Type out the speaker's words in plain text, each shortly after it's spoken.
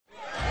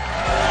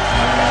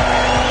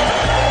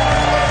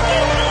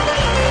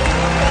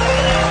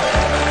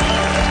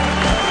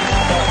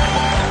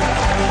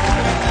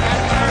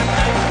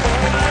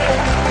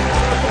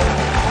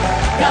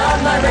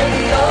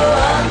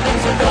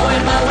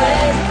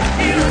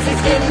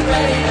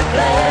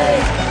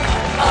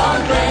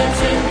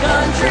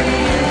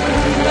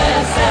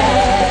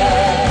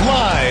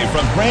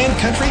Grand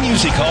Country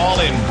Music Hall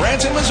in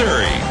Branson,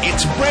 Missouri.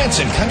 It's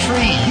Branson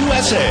Country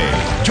USA.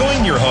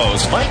 Join your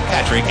hosts, Mike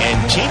Patrick and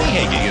Jamie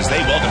Hagee, as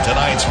they welcome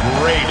tonight's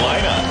great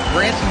lineup.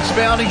 Branson's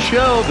Bounty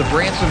Show, the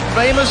Branson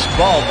Famous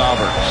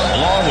Baldknobbers.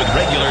 Along with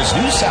regulars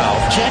New South,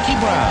 Jackie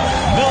Brown,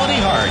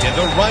 Melody Hart, and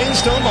the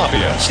Rhinestone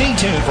Mafia. Stay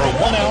tuned for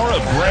 1 hour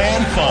of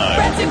grand fun.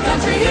 Branson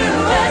Country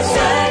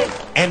USA.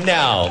 And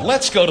now,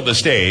 let's go to the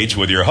stage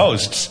with your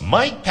hosts,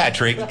 Mike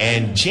Patrick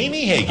and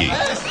Jamie Hagee.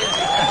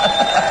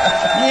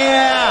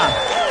 Yeah.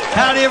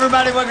 Howdy,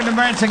 everybody. Welcome to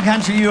Branson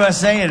Country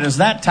USA. It is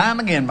that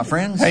time again, my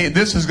friends. Hey,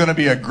 this is going to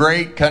be a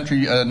great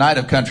country night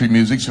of country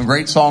music. Some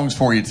great songs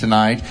for you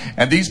tonight.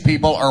 And these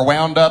people are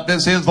wound up.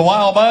 This is the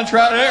Wild Bunch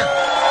right here.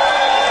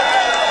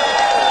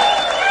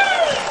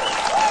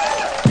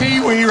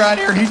 Pee-wee right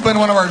here. He's been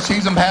one of our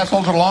season pass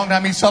holders for a long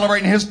time. He's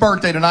celebrating his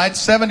birthday tonight.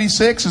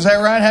 76. Is that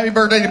right? Happy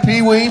birthday to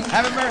Pee-wee.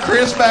 Happy birthday.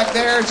 Chris back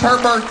there. It's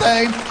her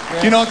birthday.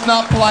 Yeah. You know, it's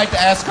not polite to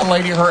ask a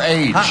lady her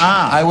age.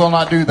 I will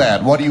not do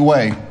that. What do you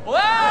weigh?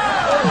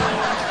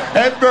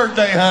 Happy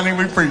birthday, honey.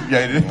 We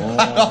appreciate it.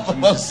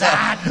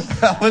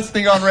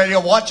 Listening on radio,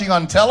 watching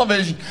on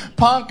television,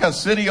 Ponca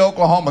City,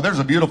 Oklahoma. There's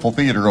a beautiful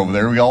theater over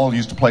there. We all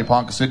used to play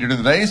Ponca City in the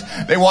days.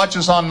 They watch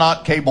us on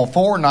not Cable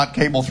 4, not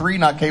Cable 3,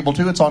 not Cable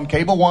 2. It's on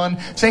Cable 1.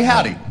 Say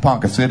howdy,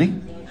 Ponca City.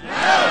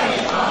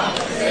 Howdy,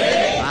 Ponca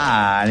City.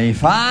 Mighty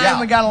fine.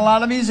 Yeah. We got a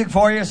lot of music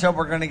for you, so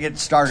we're going to get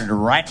started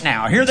right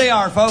now. Here they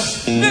are,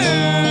 folks.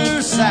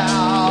 New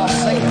South.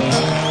 Sing it.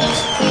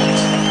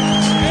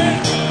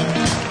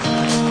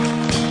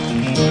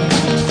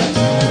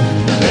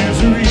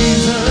 There's a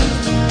reason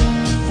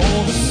for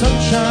the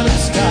sunshine and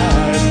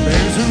sky.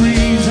 There's a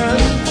reason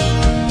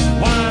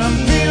why I'm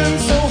feeling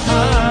so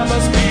high.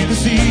 Must be the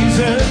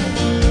season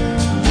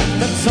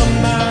that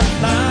sunlight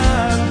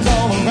lines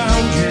all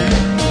around you.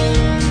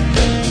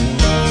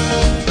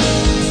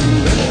 So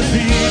let the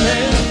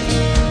feeling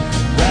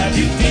grab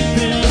you deep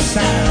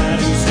inside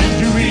and send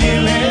you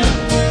reeling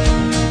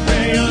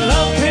where your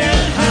love can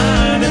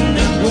hide and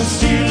then go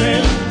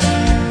stealing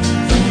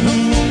through the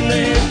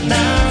moonlit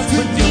nights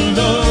with your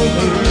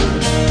lover.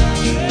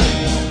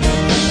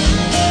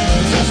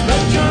 Just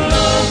let your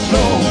love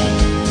flow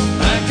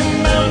like a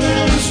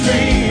mountain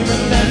stream,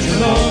 and let your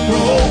love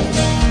grow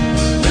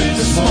with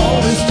the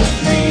smallest of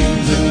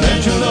dreams, and let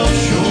your love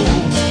show.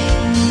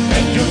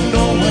 And you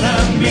know what I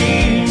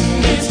mean,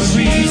 it's the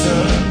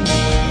reason.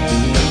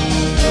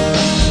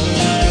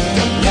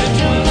 Let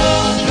your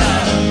love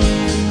fly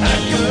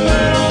like a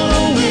bird on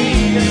a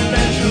wing, and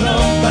let your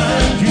love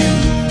find you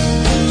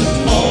to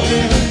all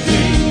living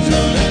things,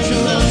 and let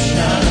your love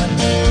shine.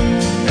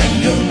 And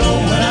you know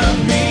what I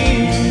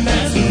mean,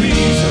 that's the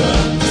reason.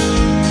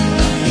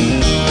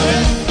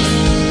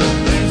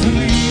 There's a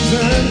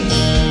reason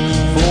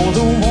for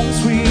the warm,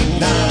 sweet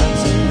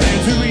nights.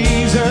 There's a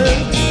reason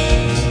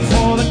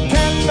for the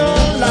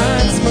candle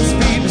lights. Must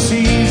be the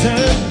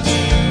season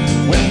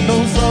when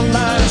those love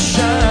lights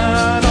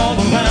shine all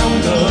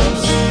around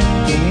us.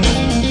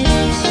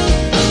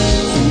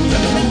 So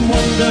let them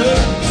wonder,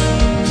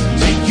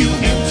 take you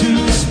into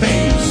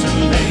space and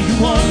let you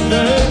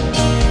wonder.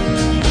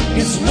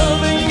 It's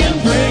loving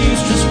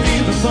embrace, just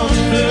feel the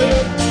thunder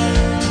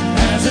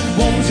as it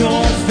warms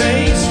your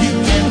face. You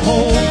can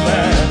hold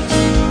back.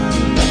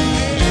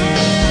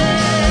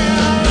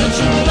 Let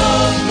your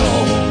love go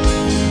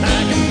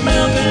like a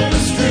mountain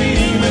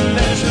stream, and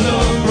let your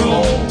love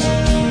grow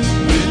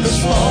with the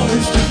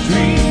smallest of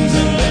dreams,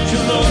 and let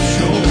your love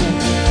show.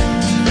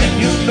 And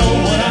you know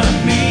what I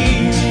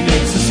mean,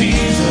 it's the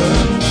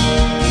season.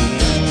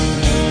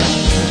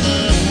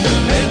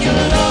 Let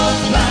your love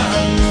fly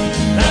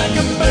like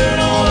a bird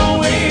on a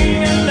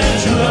wing, and let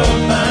your love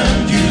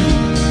find you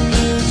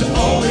to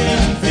all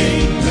living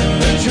things, and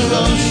let your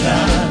love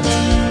shine.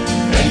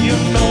 And you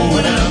know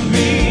what I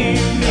mean,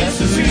 that's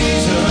the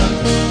reason.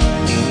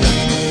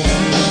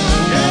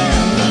 Yeah,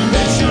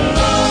 let your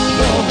love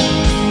go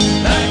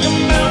like a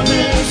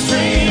mountain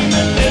stream,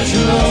 and let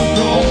your love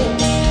grow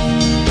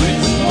with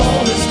the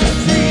smallest of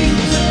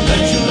dreams, and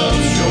let your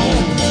love show.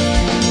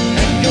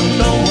 And you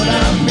know what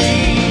I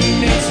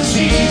mean, it's the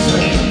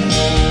season.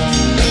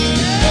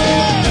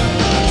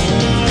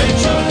 Let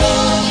your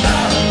love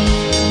fly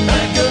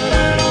like a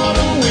bird on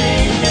a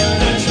wing, and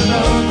let your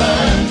love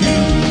find you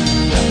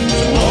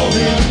to all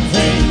living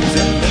things,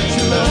 and let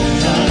your love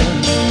shine.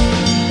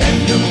 And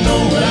you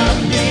know what I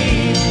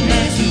mean,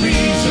 that's the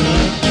reason.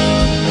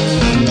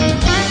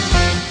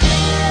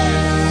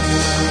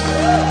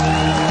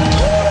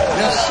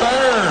 Yes,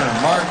 sir.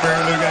 Mark,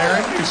 Barry, Luke, and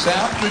Eric. New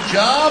South, good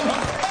job.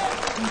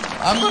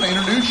 I'm going to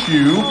introduce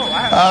you.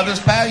 This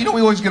past,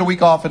 we always get a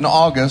week off in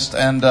August,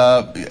 and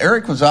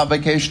Eric was out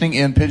vacationing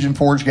in Pigeon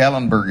Forge,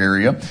 Gatlinburg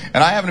area,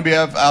 and I happened to be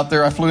out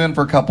there. I flew in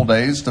for a couple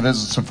days to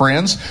visit some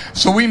friends,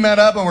 so we met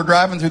up and we're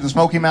driving through the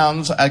Smoky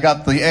Mountains. I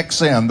got the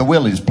XM, the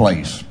Willie's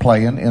Place,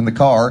 playing in the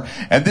car,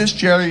 and this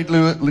Jerry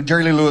Lee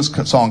Lewis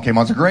song came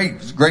on. It's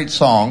a great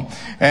song,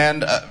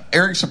 and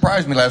Eric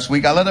surprised me last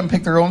week. I let them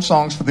pick their own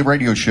songs for the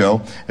radio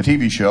show, a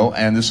TV show,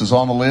 and this is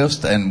on the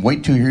list, and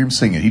wait till you hear him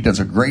sing it. He does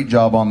a great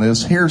job on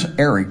this. Here's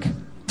Eric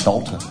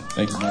Dalton.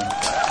 Thank you, man.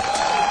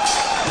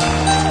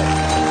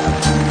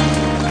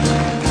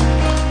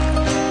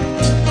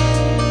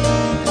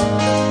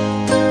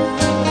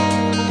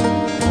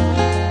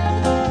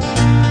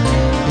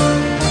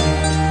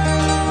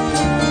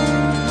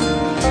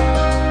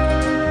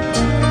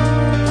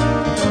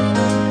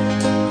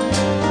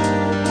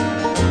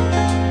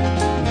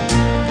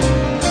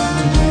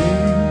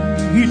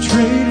 He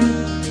traded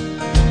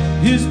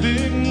his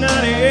big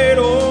 98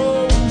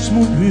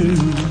 Oldsmobile.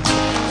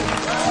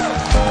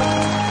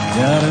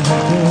 Got a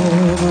heck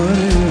of a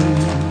deal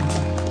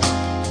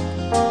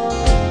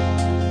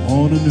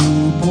on a new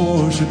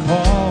Porsche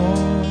car.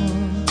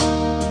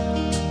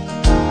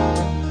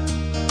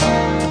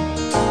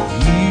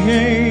 He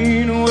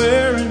ain't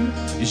wearing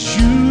his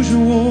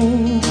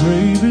usual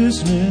gray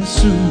business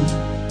suit.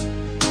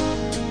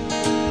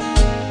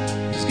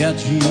 He's got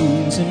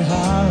jeans and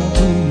high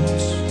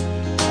boots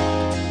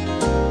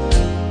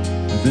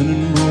with an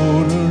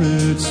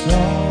embroidered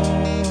star.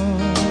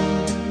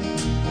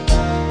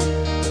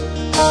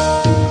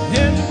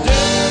 And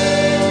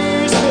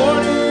today he's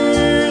 40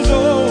 years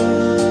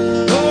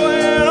old,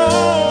 going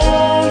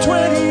on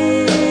 20.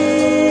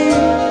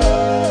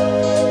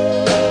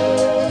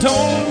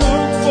 Don't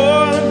look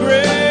for the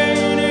gray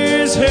in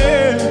his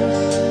hair,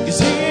 'cause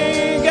he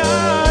ain't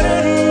got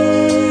any.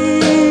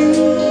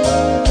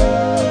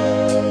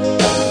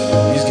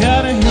 He's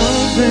got a young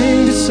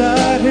thing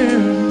beside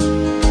him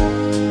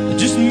that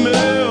just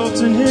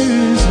melts in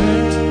his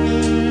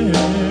hand.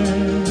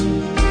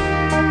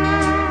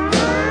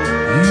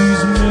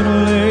 He's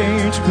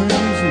middle-aged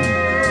crazy,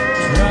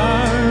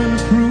 trying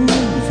to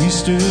prove he's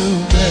still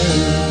there.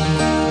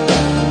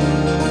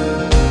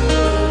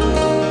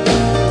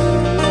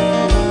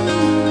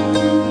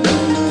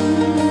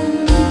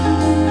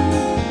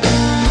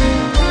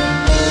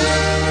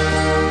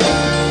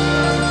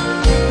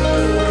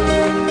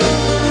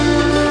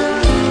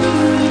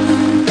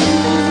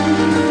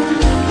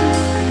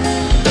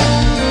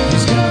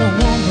 He's got a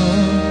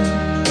woman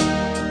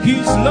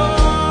he's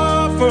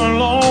loved for a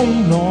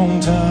long, long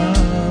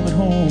time at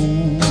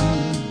home.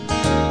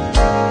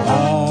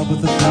 Ah, but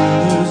the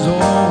thrill is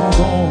all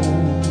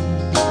gone.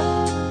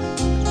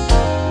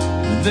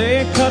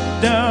 They cut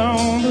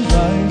down the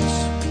lights.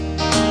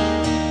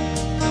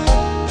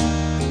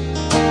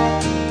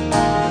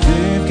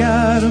 They've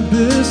got a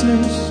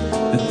business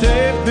that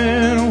they've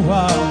been a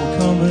while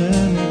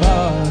coming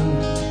by.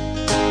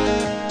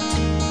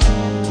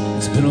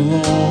 It's been a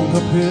long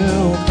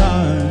uphill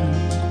climb,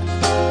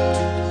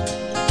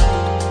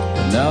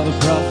 and now the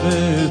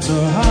profits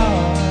are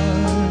high.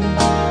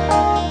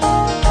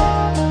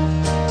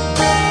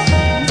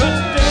 But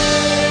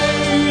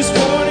today he's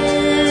 40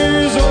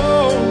 years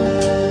old,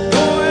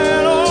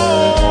 going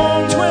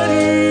on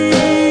 20.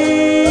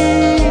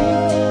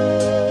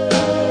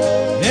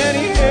 And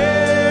he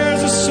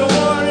has a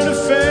sordid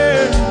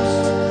affairs,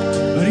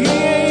 but he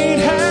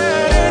ain't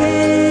had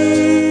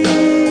any.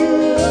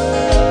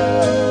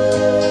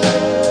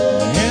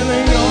 And the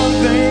young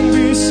thing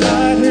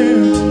beside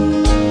him,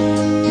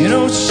 you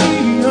know, she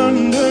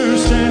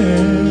understands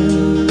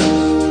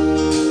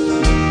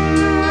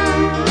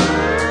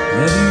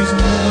that he's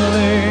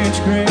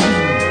middle-aged crazy,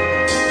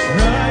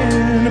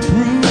 trying to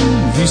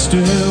prove he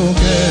still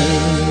cares.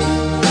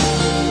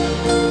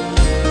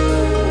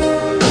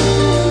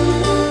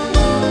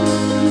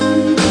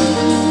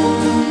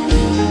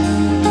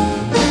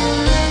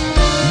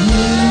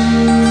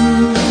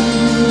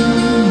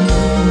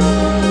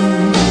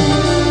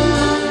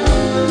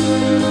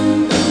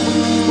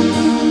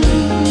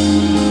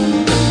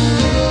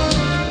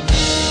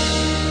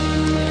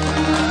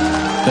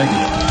 Thank you.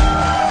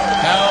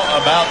 How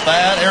about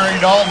that,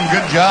 Eric Dalton?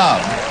 Good job.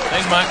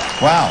 Thanks, Mike.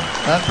 Wow,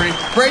 that's pretty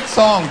great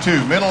song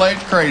too. Middle-aged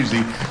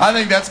crazy. I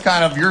think that's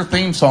kind of your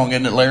theme song,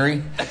 isn't it,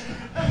 Larry?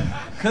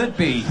 Could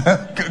be.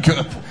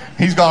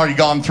 He's already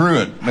gone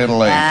through it,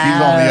 middle-aged.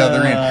 He's on the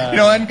other end. You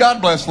know, and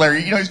God bless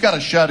Larry. You know, he's got a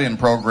shut-in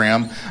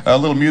program, a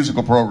little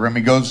musical program.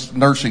 He goes to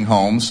nursing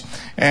homes.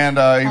 And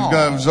he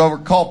was over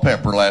at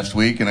Culpeper last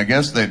week, and I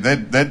guess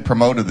they'd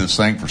promoted this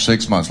thing for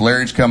 6 months.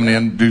 Larry's coming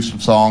in to do some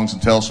songs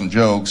and tell some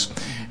jokes,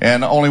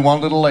 and only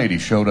one little lady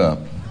showed up.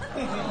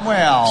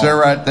 Well, So they're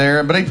right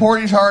there. But he poured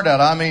his heart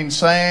out. I mean,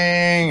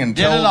 sang and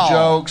Did it told all.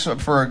 jokes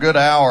for a good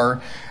hour.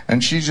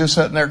 And she's just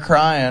sitting there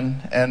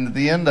crying. And at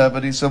the end of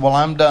it, he said, well,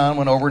 I'm done.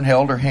 Went over and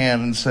held her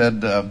hand and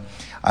said,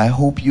 I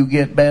hope you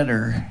get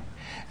better.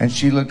 And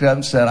she looked up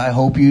and said, I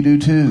hope you do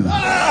too.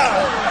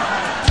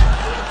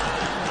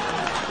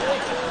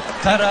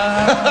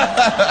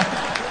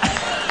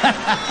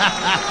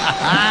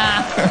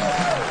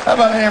 How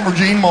about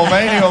Amberjean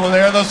Mulvaney over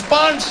there, the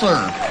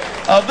sponsor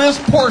of this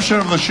portion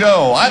of the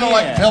show? I don't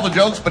like to tell the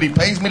jokes, but he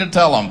pays me to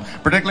tell them,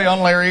 particularly on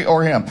Larry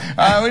or him.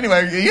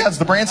 Anyway, he has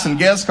the Branson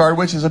guest card,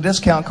 which is a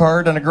discount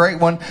card and a great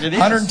one. It is.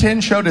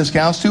 110 show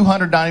discounts,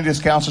 290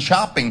 discounts of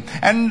shopping,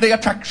 and the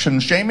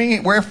attractions. Jamie,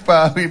 where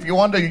if you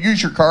want to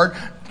use your card,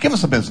 Give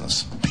us a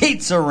business.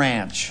 Pizza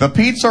Ranch. The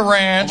Pizza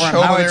Ranch over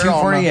on Highway there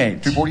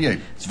 248. 248.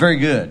 It's very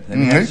good.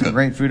 They have some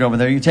great food over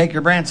there. You take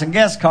your Branson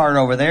guest card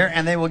over there,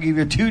 and they will give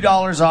you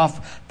 $2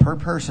 off per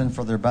person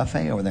for their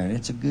buffet over there. And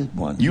it's a good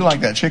one. You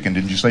like that chicken,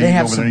 didn't you say? They you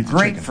have over there some and eat the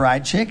great chicken?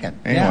 fried chicken.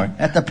 Anyway. Yeah,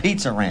 at the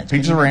Pizza Ranch.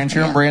 Pizza Ranch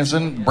here in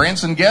Branson.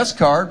 Branson guest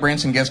card,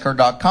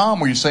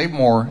 BransonGuestCard.com, where you save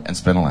more and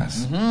spend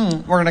less.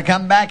 Mm-hmm. We're going to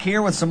come back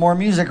here with some more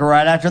music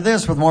right after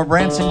this with more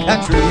Branson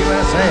Country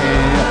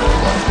USA.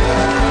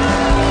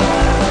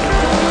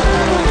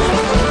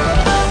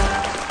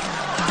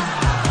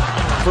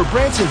 For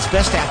Branson's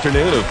best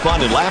afternoon of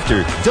fun and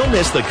laughter, don't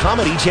miss the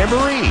Comedy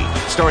Jamboree,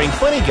 starring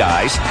funny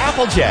guys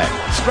Applejack,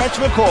 Stretch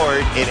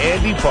McCord, and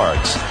Andy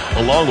Parks,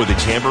 along with the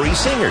Jamboree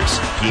singers,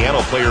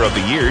 Piano Player of the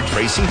Year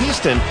Tracy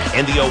Heaston,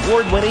 and the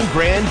award-winning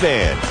Grand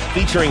Band,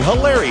 featuring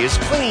hilarious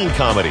clean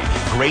comedy,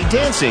 great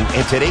dancing,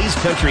 and today's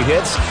country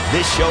hits.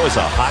 This show is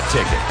a hot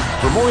ticket.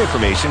 For more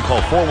information, call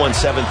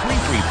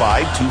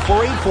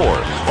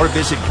 417-335-2484 or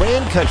visit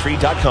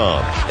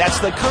grandcountry.com. That's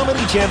the Comedy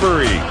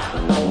Jamboree.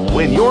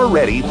 When you're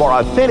ready for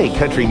authentic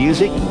country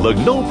music, look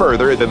no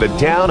further than the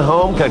Down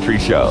Home Country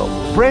Show.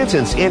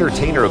 Branson's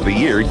Entertainer of the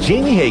Year,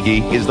 Jamie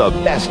Hagee, is the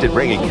best at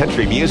bringing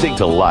country music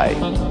to life.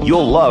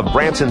 You'll love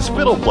Branson's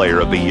Fiddle Player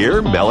of the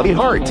Year, Melody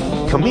Hart.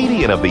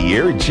 Comedian of the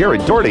Year,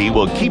 Jared Doherty,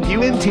 will keep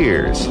you in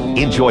tears.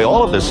 Enjoy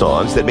all of the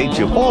songs that made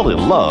you fall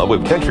in love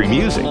with country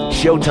music.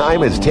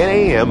 Showtime is 10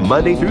 a.m.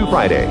 Monday through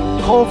Friday.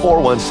 Call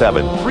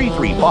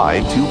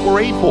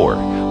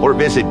 417-335-2484 or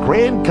visit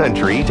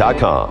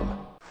grandcountry.com.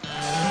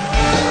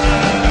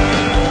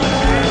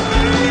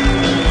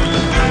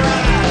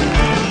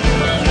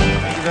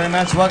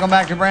 Welcome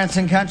back to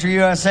Branson Country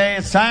USA.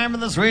 It's time for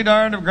the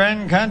sweetheart of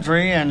Grand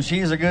Country, and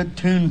she's a good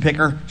tune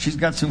picker. She's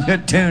got some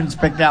good tunes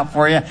picked out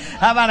for you.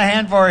 How about a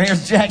hand for her?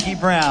 Here's Jackie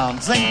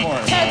Brown. Sing for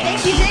us.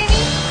 Thank you, Jamie.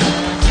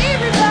 Hey,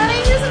 everybody.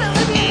 Here's an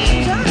Olivia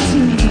Newton-John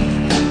tune.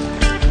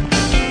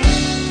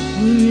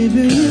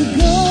 Wherever you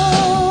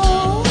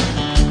go,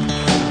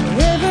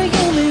 wherever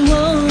you may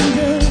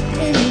wander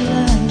in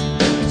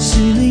life,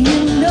 surely you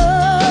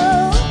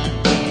know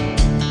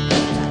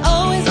I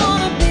always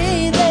want to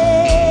be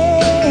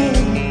there,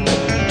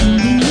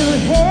 holding your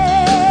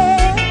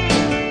hand,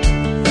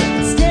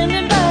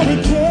 standing by to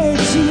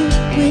catch you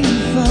when you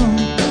fall,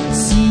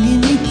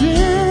 seeing you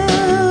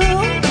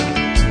through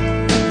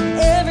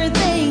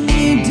everything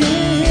you do.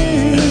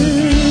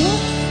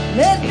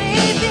 Let me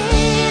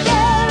be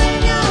there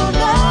in your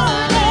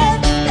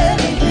morning, let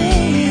me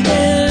be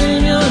there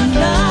in your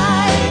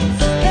night,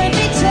 let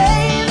me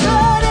change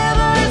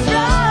whatever is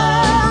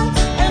wrong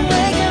and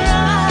make it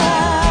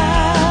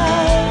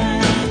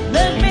right.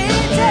 Let me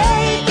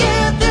take you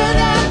through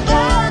that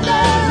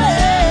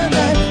wonderland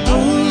that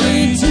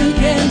only two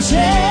can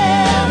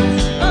share.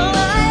 All I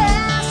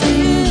ask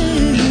you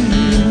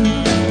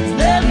is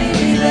let me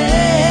be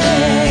there.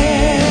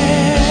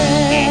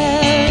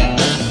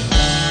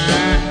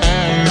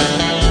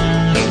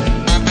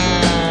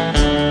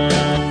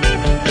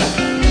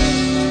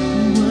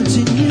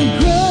 Watching you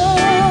grow,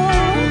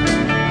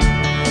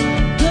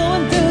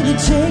 going through the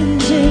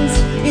changes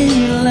in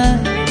your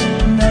life.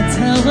 That's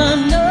how I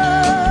know.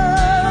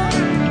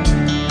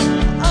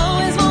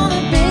 Always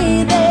wanna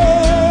be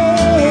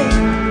there.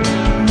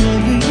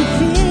 Whenever you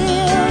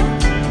feel,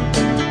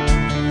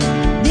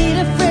 need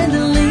a friend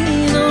to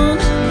lean on.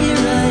 Here I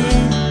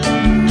am.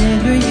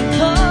 Whenever you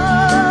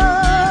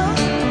call,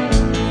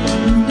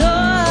 you know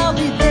I'll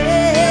be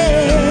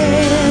there.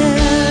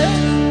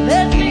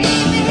 Let me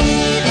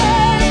be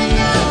there in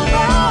your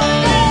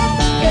morning.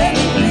 Let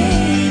me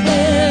be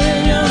there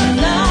in your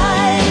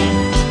night.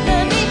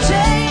 Let me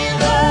change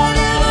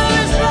whatever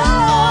is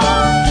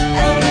wrong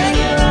and make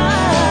it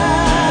right.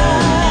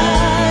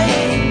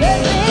 Let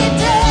me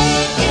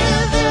take you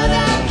through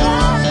that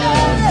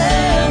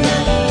wonderland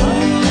that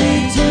only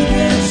two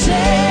can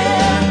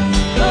share.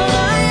 All I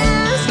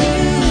ask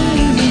you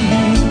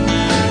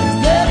is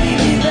let me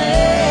be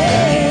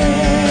there.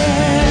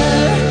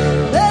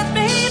 Let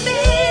me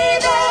be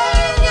there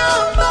in your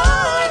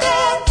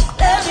morning.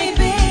 Let me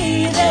be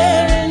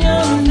there in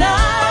your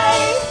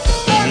night.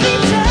 Let me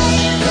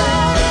change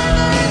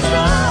whatever is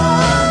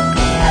wrong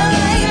and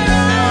make it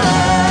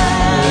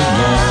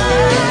right.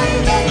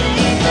 Let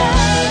me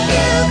take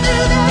you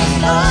through that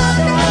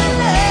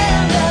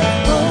wonderland that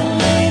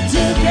only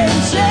two can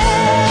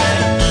share.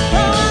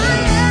 All I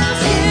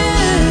ask you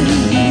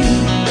is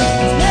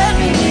let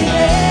me be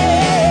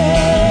there.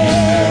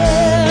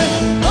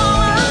 All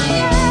I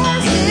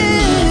ask you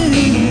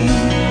is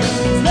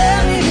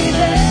let me be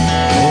there.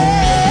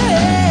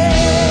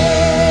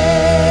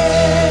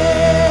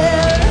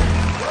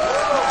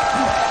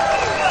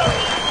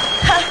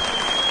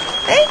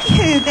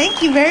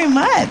 Thank you very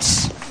much.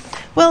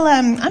 Well,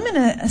 I'm going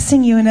to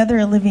sing you another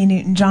Olivia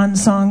Newton-John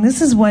song.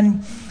 This is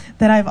one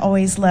that I've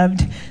always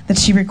loved that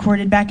she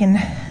recorded back in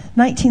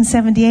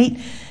 1978.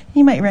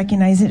 You might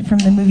recognize it from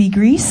the movie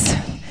Grease.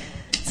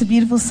 It's a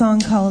beautiful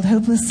song called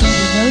Hopelessly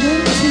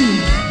Devoted to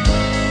You.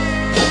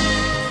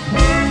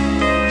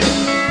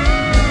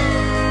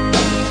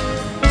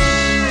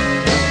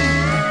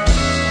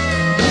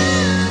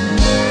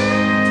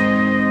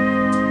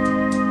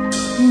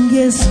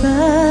 Guess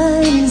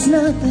mine is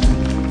not the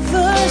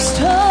first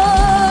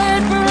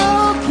heart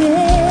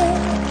broken.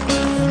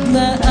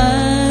 My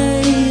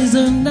eyes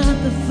are not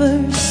the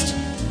first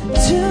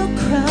to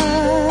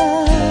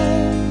cry.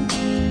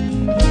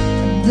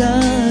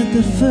 Not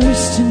the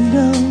first to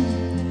know.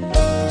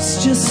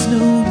 It's just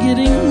no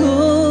getting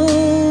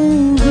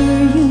over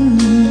you.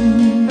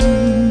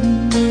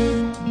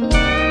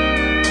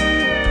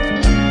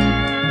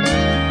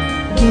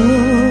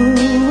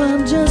 Oh,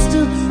 I'm just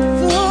a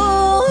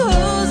fool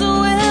who's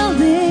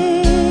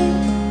willing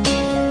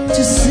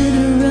to sit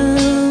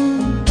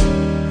around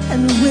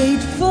and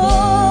wait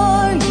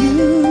for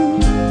you.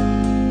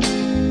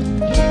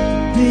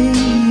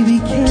 Baby,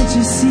 can't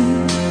you see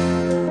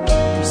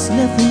there's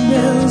nothing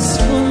else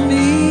for me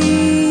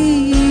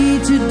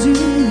to do?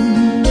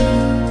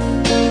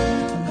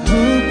 I'm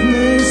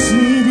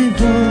hopelessly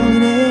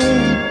devoted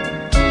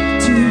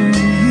to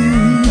you.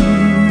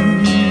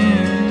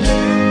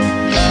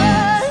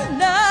 But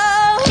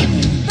now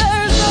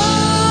there's no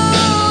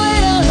way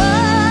to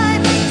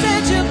hide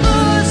since you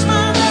pushed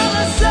my love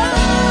aside.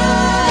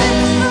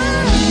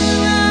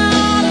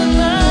 Out of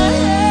my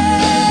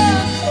head,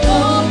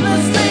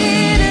 hopelessly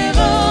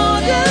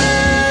devoted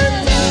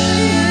to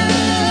you.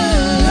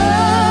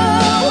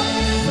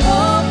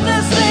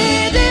 Hopelessly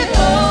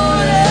devoted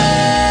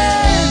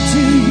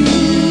to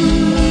you.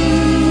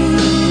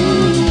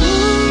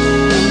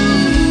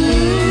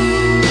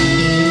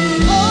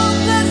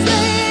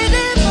 Hopelessly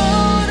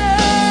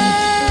devoted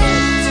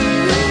to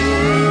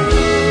you.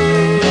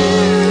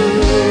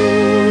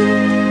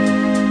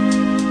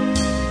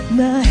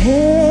 My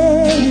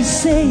head is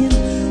saying,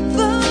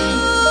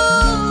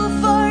 "Fool,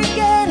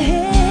 forget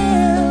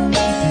him."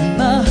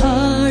 My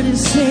heart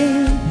is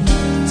saying,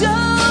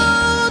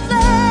 "Don't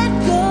let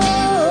go."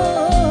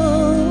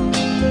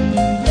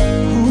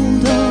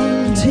 Hold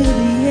on till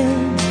the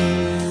end.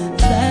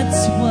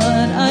 That's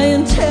what I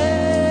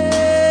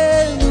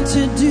intend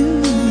to do.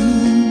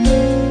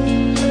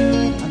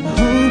 I'm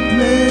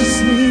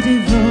hopelessly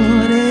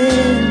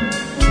devoted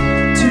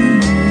to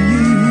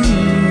you.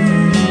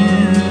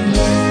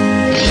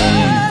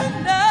 But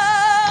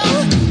now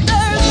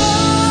there's no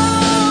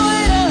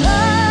way to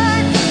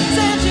hide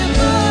since you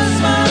pushed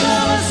my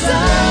love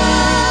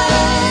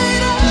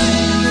aside.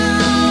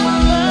 Out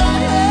of my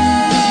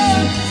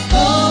head,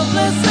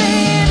 hopelessly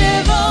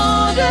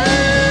devoted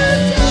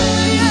to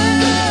you.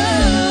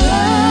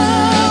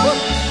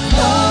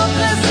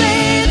 Hopelessly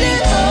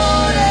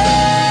devoted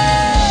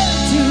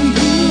to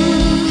you.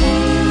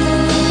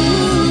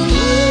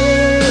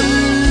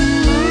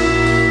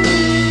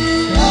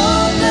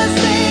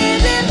 Hopelessly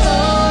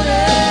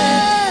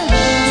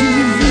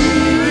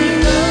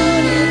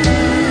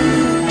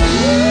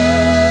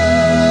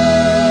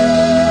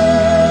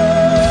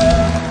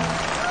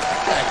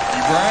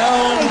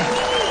Brown.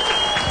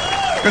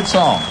 Good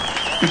song.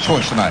 Good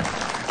choice tonight.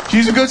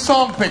 She's a good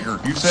song picker.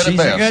 You said it She's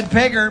best. a good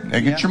picker. Now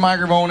get Yep. your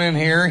microphone in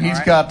here. He's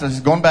right. got this,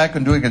 going back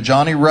and doing a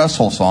Johnny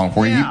Russell song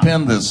for you. Yeah. He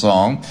penned this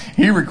song.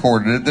 He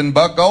recorded it. Then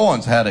Buck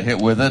Owens had a hit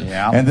with it.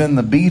 Yeah. And then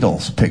the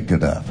Beatles picked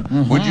it up.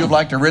 Would you have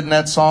liked to have written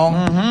that song?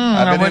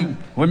 I I've been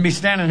wouldn't be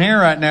standing here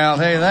right now, I'll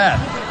tell you that.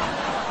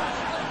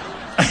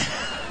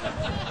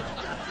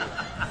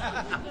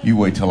 You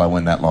wait till I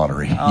win that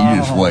lottery. You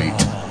just wait.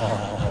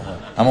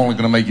 I'm only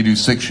going to make you do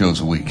 6 shows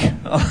a week.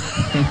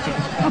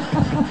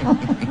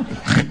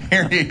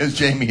 Here he is,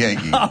 Jamie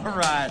Hagee. All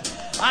right.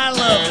 I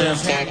love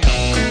this.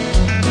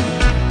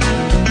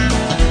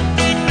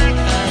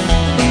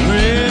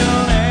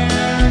 Well,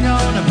 they're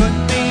gonna put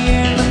me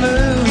in the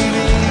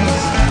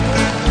movies.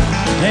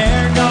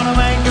 They're gonna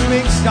make a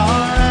big star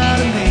out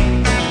of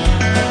me.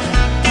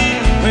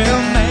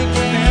 We'll make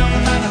a film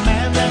about a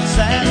man that's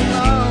sad and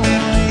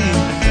lonely.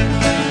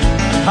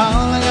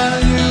 All I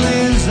gotta do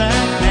is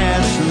act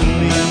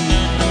naturally.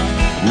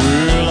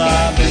 Well,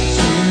 I bet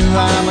you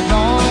I'm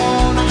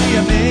gonna be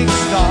a big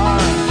star.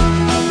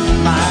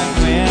 Might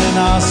win an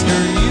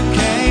Oscar, you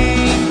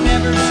can't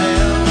never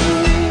tell.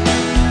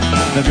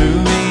 The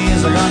movies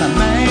are gonna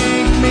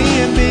make me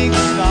a big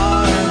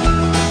star,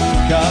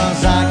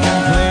 'cause I can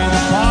play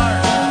the part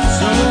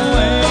so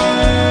well.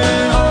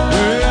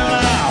 Well,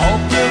 I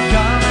hope you'll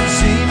come and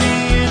see me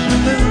in the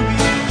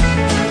movies.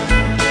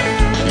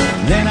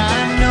 Then I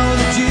know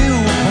that you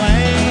will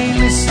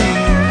plainly see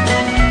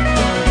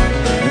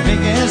the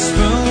biggest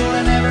fool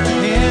that ever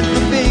hit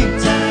the big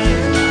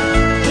time.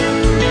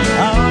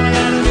 All I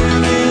gotta do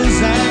is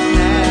act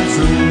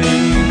naturally.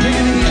 Dig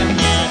it again.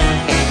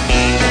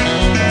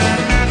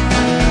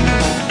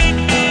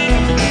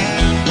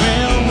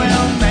 Well,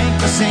 we'll make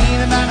a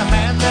scene about a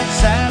man that's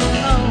sad and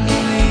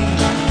lonely,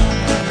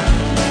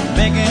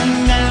 begging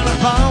down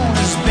upon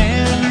his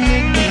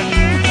bended knee.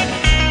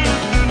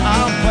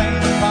 I'll play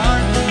the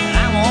part,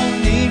 I won't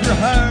need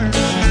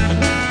rehearse,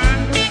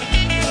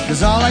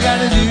 'cause all I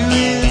gotta do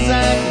is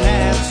act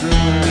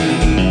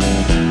naturally.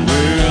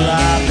 Well,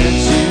 I bet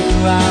you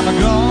I'm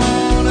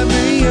gonna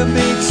be a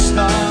big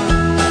star.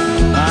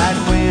 Might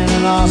win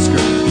an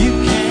Oscar, you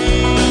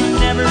can't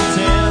never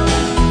tell.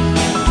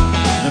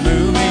 The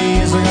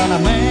movies are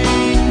gonna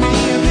make me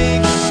a big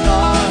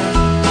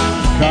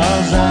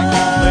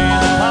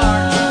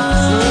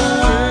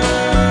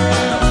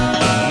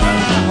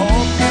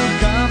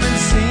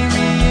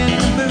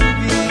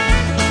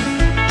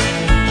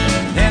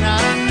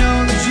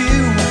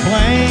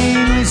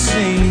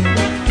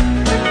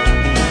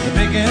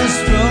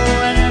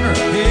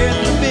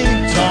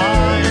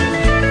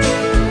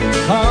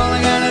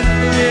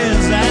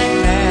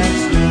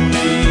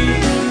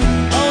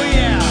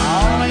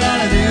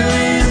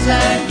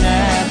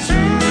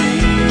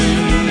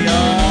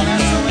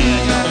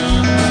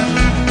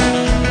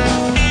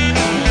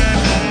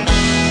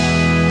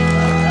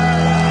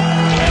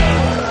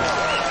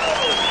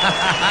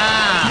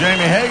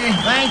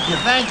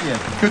Thank you.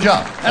 Good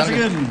job. That's a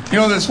good one. You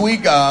know, this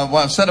week, well,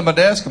 I'm sitting at my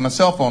desk and my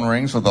cell phone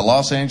rings with a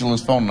Los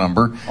Angeles phone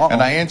number,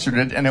 and I answered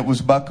it, and it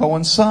was Buck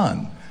Cohen's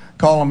son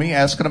calling me,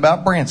 asking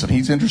about Branson.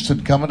 He's interested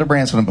in coming to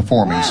Branson and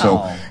performing. Wow.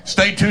 So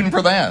stay tuned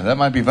for that. That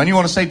might be fun. You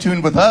want to stay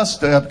tuned with us?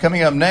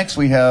 Coming up next,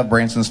 we have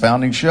Branson's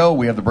founding show.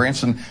 We have the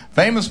Branson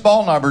Famous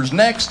Baldknobbers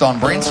next on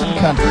Branson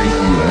Country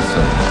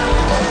USA.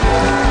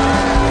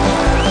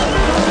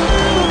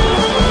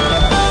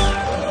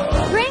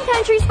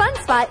 Country's Fun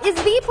Spot is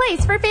the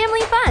place for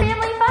family fun.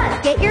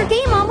 Get your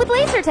game on with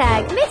laser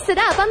tag. Mix it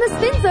up on the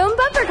Spin Zone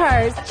bumper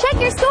cars. Check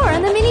your score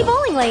on the mini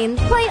bowling lanes.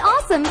 Play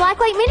awesome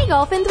blacklight mini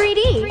golf in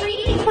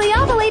 3D. Play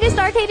all the latest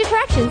arcade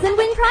attractions and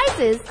win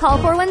prizes. Call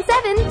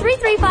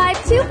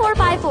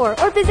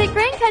 417-335-2454 or visit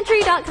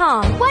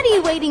grandcountry.com. What are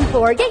you waiting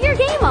for? Get your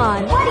game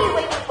on. What are you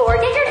waiting for?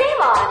 Get your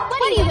game on.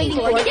 What are you waiting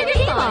for? Get your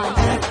game on.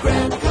 At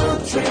Grand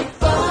Country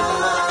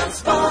Fun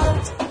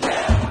Spot.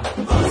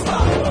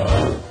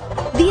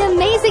 The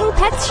Amazing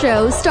Pets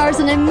Show stars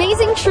an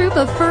amazing troupe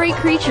of furry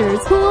creatures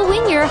who will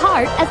win your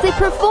heart as they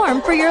perform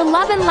for your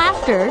love and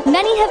laughter.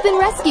 Many have been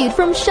rescued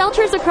from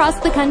shelters across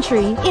the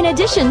country. In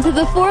addition to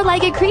the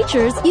four-legged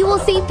creatures, you will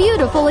see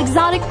beautiful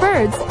exotic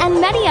birds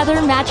and many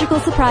other magical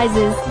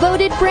surprises.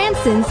 Voted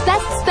Branson's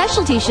best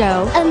specialty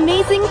show,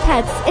 Amazing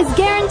Pets is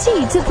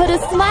guaranteed to put a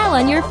smile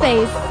on your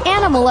face.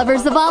 Animal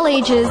lovers of all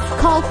ages,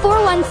 call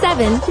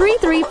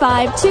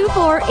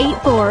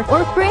 417-335-2484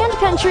 or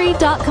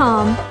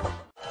grandcountry.com.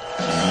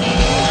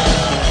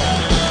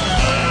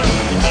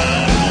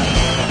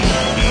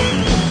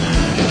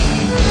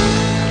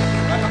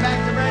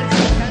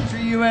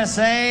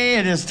 USA.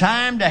 It is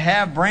time to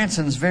have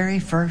Branson's very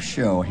first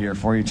show here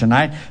for you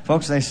tonight.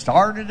 Folks, they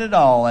started it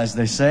all, as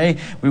they say.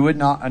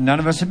 None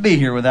of us would be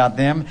here without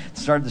them.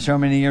 Started the show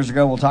many years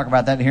ago. We'll talk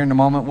about that here in a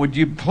moment. Would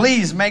you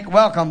please make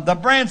welcome the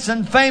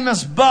Branson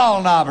Famous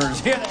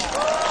Baldknobbers. Here they are.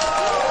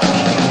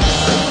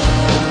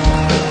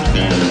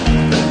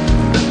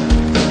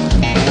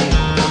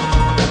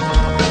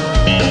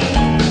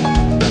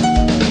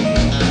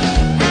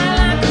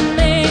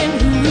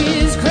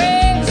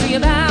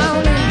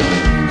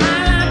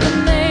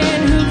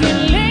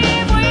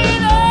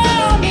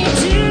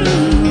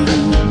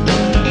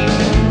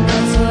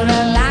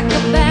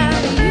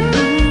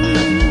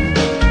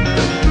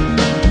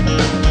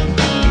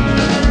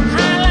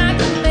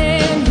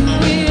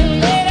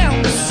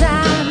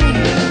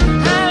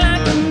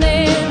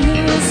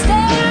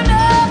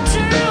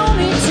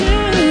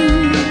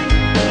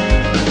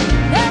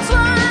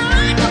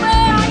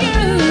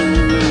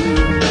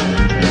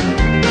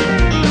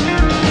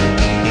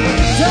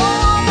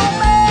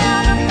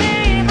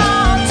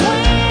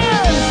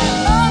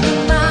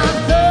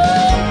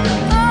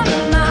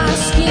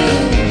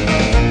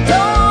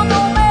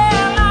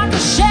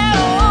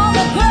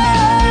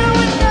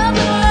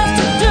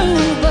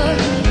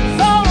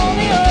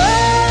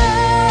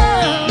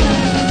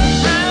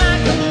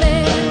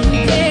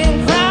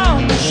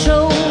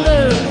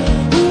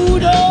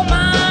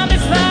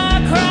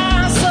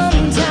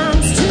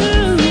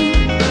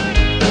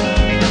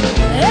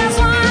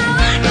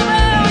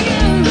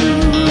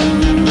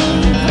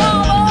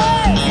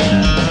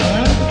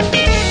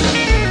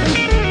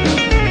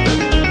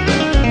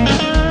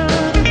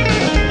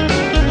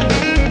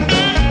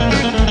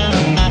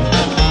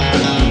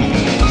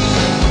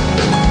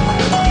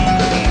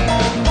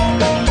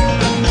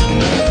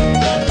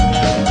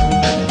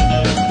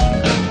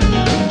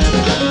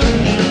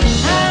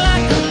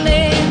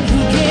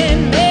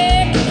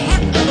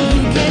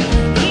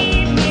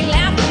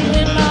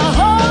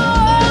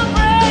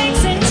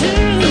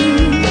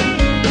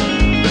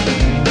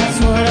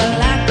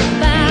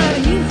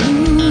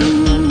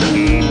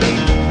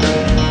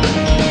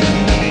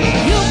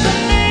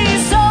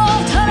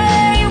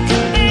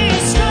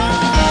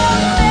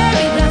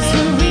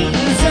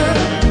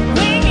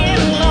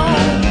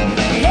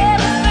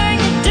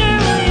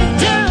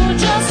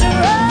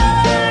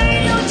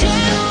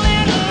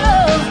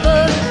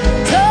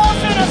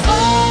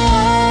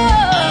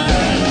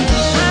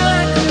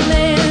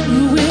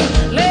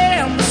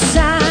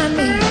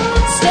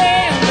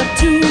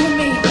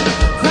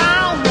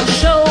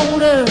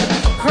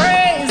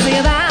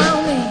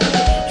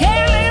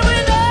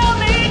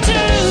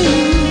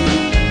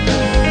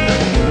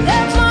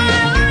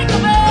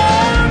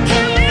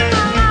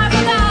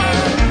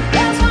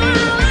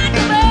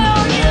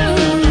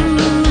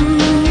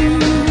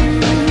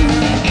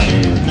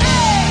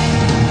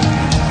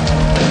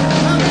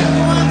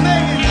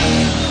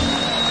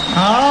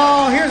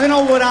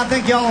 I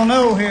think y'all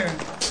know here.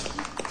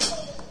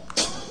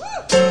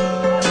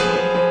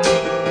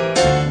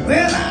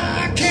 Well,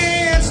 I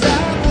can't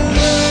stop the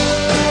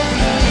love.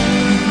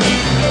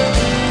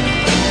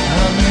 I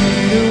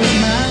made up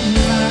my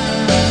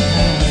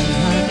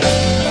mind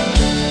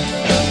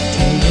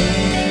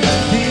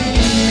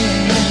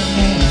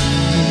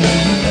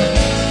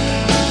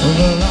to live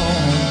a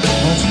long,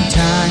 lonesome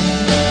time,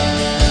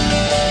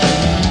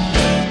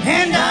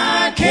 and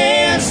I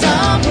can't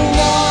stop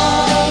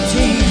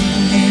wanting.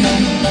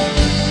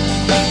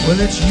 Well,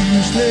 it's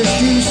useless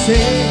to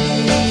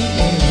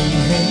say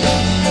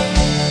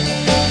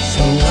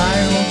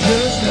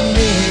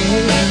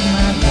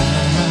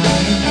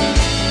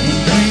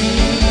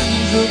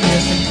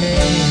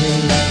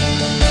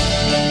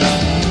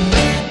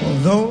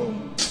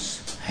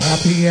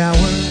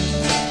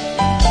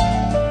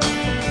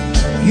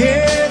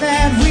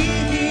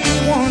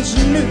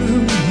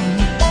knew.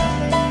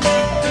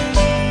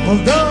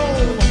 Although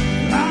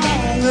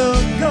long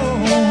ago,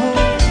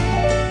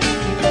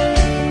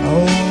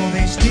 oh,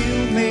 they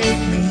still make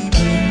me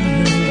blue.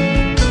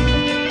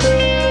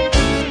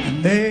 And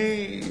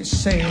they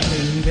say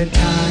that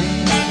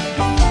time,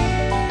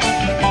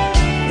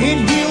 it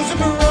heals a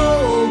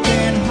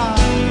broken heart.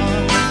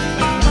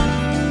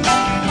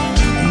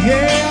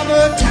 Yeah,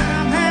 but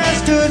time has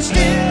stood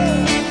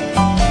still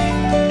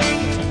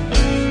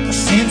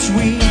since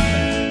we've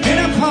been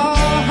apart.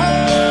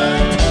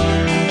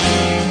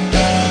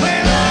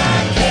 Well, I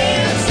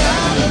can't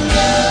stop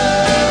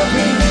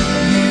loving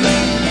you.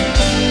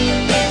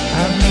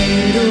 I've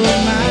made up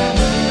my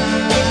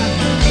mind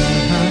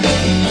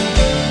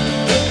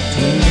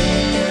to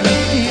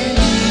live in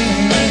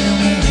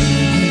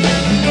memory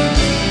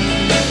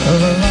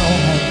of a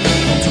long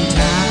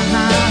time.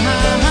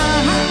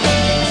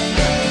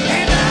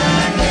 And I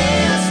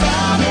can't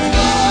stop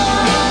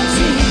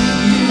wanting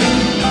you.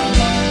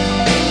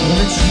 Well,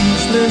 it's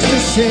useless to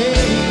say,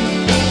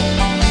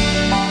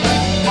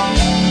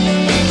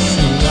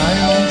 so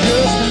I'll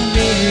just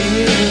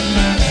live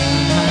my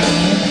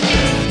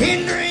life in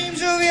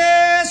dreams of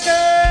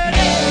yesterday.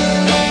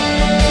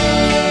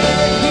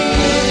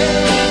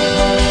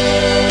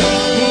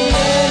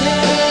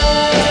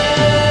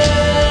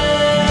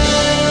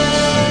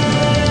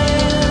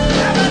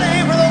 How about a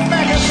hand for those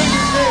backup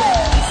singers there?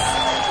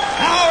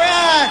 All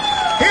right,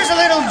 here's a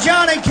little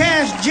Johnny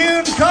Cash,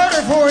 June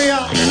Carter for you.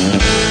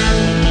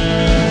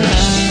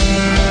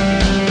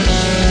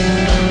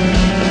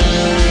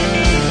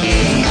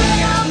 I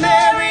got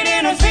married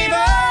in a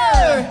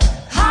fever,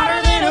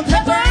 hotter than a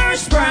pepper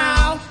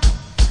sprout.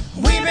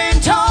 We've been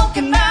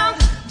talking about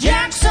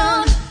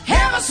Jackson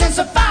ever since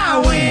the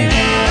fire went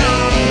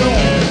out.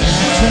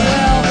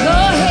 Well, go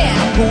ahead.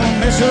 I'm gonna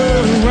mess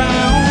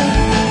around.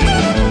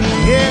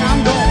 Yeah,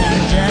 I'm going to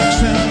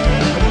Jackson.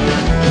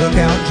 Look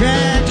out,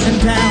 Jackson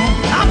Town.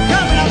 I'm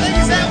coming, I think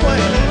it's that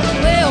way.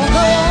 Well,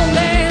 go on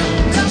down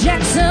to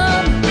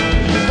Jackson.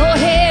 Go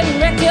ahead and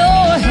wreck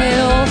your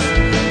health.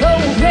 Go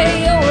play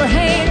your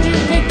hand, you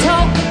big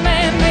talking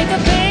man. Make a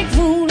big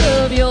fool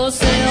of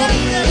yourself.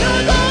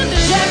 You're going to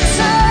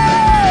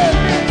Jackson.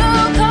 Go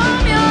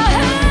comb your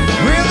hair.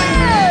 Really?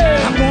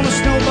 I'm gonna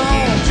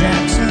snowball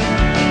Jackson.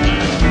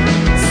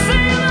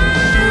 Sing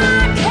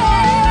like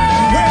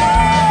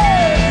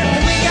hey.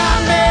 We got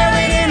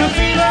married in a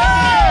fever,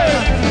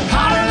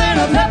 hotter than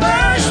a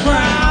pepper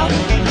sprout.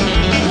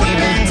 We've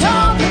been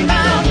talking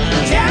about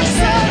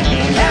Jackson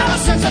ever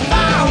since the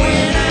fire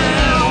went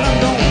out. I'm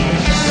going to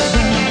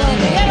Jackson.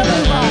 Gotta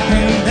move on.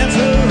 Hey, that's a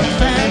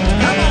fact.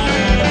 Come on.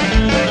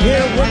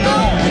 Yeah, we're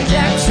going to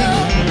Jackson.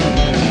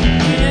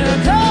 You're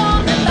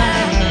coming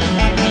back.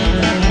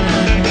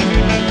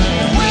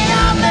 We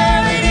got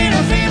married in a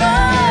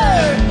fever,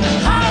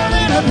 hotter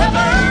than a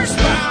pepper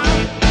sprout.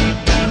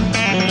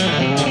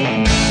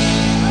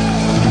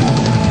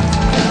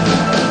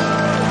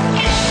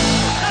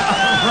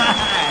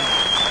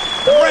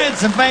 The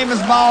Branson Famous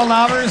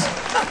Baldknobbers.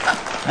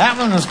 That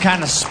one was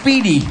kind of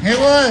speedy. It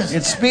was.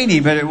 It's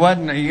speedy, but it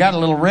wasn't. You got a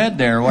little red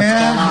there. What's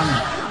Yeah. going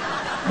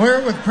on? Wear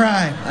it with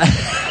pride.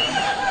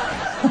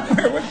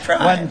 Wear it with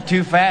pride. Wasn't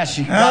too fast.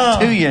 She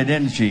got Oh. to you,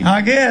 didn't she? I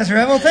guess,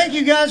 right? Well, thank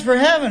you guys for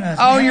having us.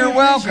 Oh, man. you're We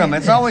welcome. appreciate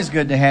It's this. always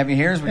good to have you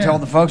here. As we Yeah.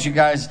 told the folks, you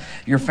guys,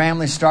 your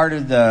family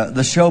started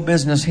the show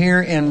business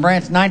here in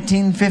Branson,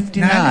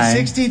 1959.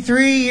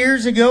 63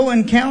 years ago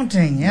and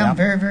counting. Yeah, I'm Yep.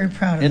 very, very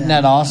proud of Isn't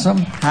that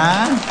awesome?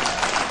 Huh?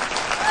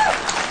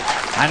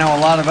 I know a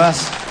lot of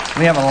us,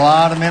 we have a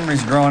lot of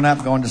memories growing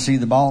up going to see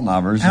the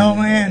Baldknobbers. Oh,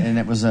 and, man. And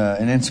it was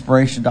an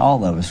inspiration to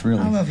all of us,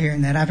 really. I love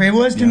hearing that. It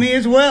was to me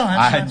as well.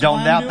 That's don't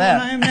why doubt I'm doing that.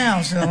 what I am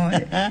now, so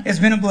it's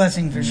been a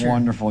blessing for sure.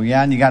 Wonderful.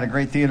 Yeah, and you got a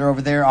great theater over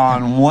there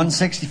on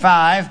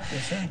 165.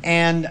 Yes, sir.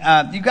 And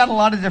you've got a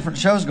lot of different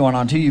shows going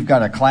on, too. You've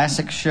got a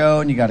classic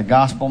show, and you got a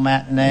gospel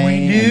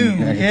matinee. We do.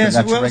 and Yes.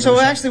 that's a Well, regular so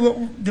show. actually,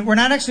 we're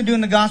not actually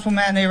doing the gospel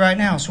matinee right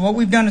now. So what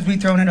we've done is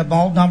we've thrown in a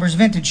Baldknobbers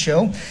vintage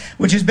show,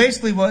 which is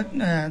basically what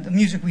the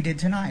music we did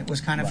tonight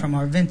was kind of from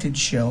our vintage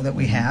show that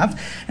we have.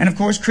 And of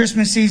course,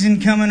 Christmas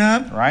season coming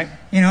up. Right.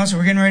 You know, so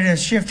we're getting ready to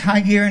shift high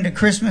gear into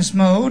Christmas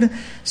mode.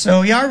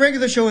 So yeah, our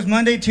regular show is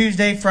Monday,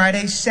 Tuesday,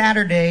 Friday,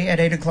 Saturday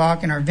at 8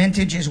 o'clock, and our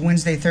vintage is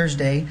Wednesday,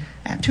 Thursday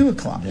at 2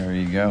 o'clock. There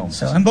you go.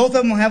 So, and both of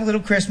them will have a little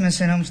Christmas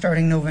in them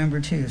starting November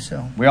too.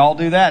 So We all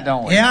do that,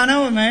 don't we? yeah, I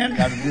know it, man.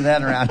 Got to do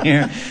that around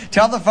here.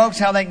 Tell the folks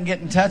how they can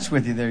get in touch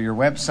with you there, your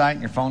website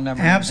and your phone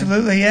number. and everything.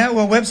 Absolutely, yeah.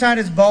 Well, website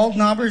is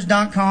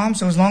baldknobbers.com,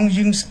 so as long as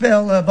you can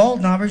spell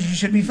baldknobbers, you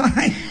should be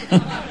fine.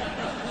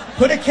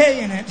 Put a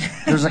K in it.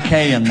 There's a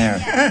K in there.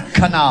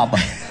 Knob.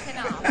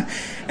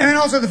 And then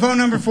also the phone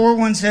number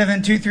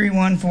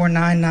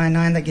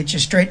 417-231-4999. That gets you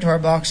straight to our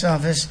box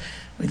office.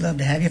 We'd love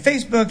to have you.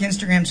 Facebook,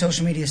 Instagram,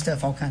 social media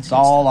stuff, all kinds It's of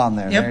good all stuff. on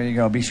there. Yep. There you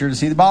go. Be sure to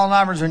see the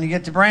Baldknobbers when you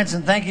get to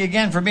Branson. Thank you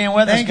again for being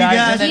with Thank us, you, guys.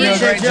 guys. They do a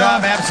Appreciate great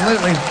job. y'all.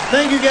 Absolutely.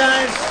 Thank you,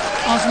 guys.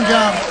 Awesome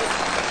job.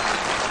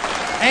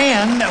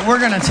 And we're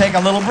going to take a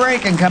little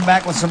break and come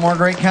back with some more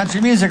great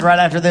country music right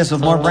after this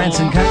with more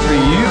Branson Country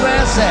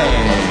USA.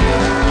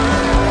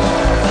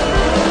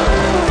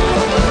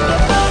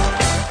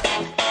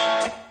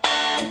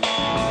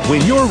 When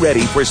you're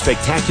ready for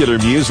spectacular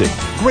music,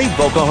 great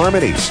vocal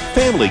harmonies,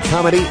 family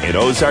comedy, and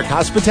Ozark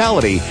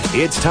hospitality,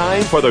 it's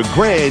time for the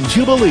Grand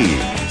Jubilee,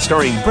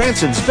 starring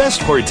Branson's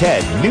best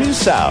quartet, New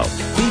South,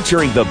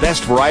 featuring the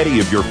best variety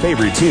of your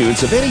favorite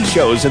tunes of any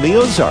shows in the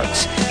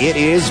Ozarks. It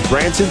is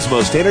Branson's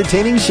most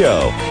entertaining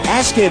show.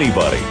 Ask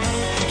anybody.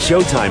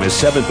 Showtime is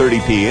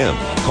 7:30 p.m.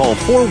 Call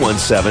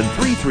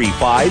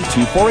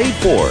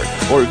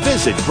 417-335-2484 or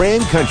visit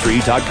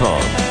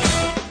grandcountry.com.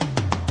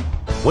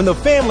 When the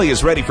family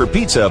is ready for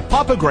pizza,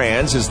 Papa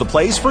Grand's is the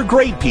place for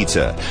great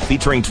pizza.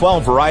 Featuring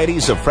 12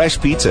 varieties of fresh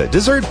pizza,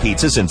 dessert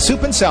pizzas, and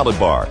soup and salad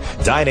bar.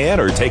 Dine in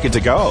or take it to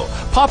go.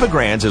 Papa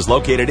Grand's is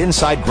located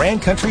inside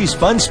Grand Country's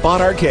Fun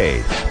Spot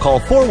Arcade. Call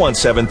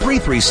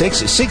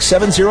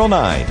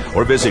 417-336-6709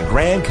 or visit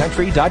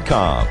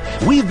grandcountry.com.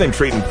 We've been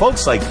treating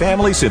folks like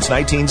family since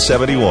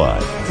 1971.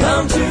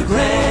 Come to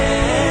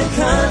Grand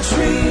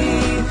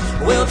Country,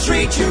 we'll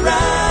treat you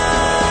right.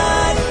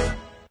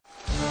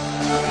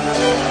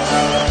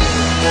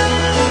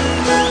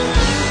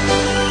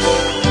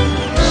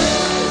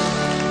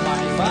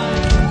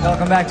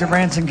 Welcome back to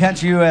Branson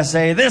Country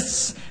USA.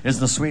 This is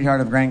the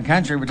sweetheart of Grand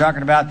Country. We're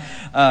talking about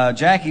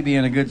Jackie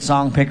being a good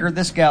song picker.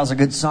 This gal's a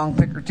good song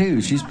picker,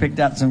 too. She's picked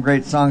out some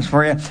great songs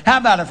for you. How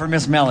about it for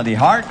Miss Melody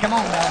Hart? Come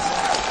on, guys.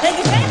 Thank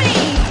you, Jamie.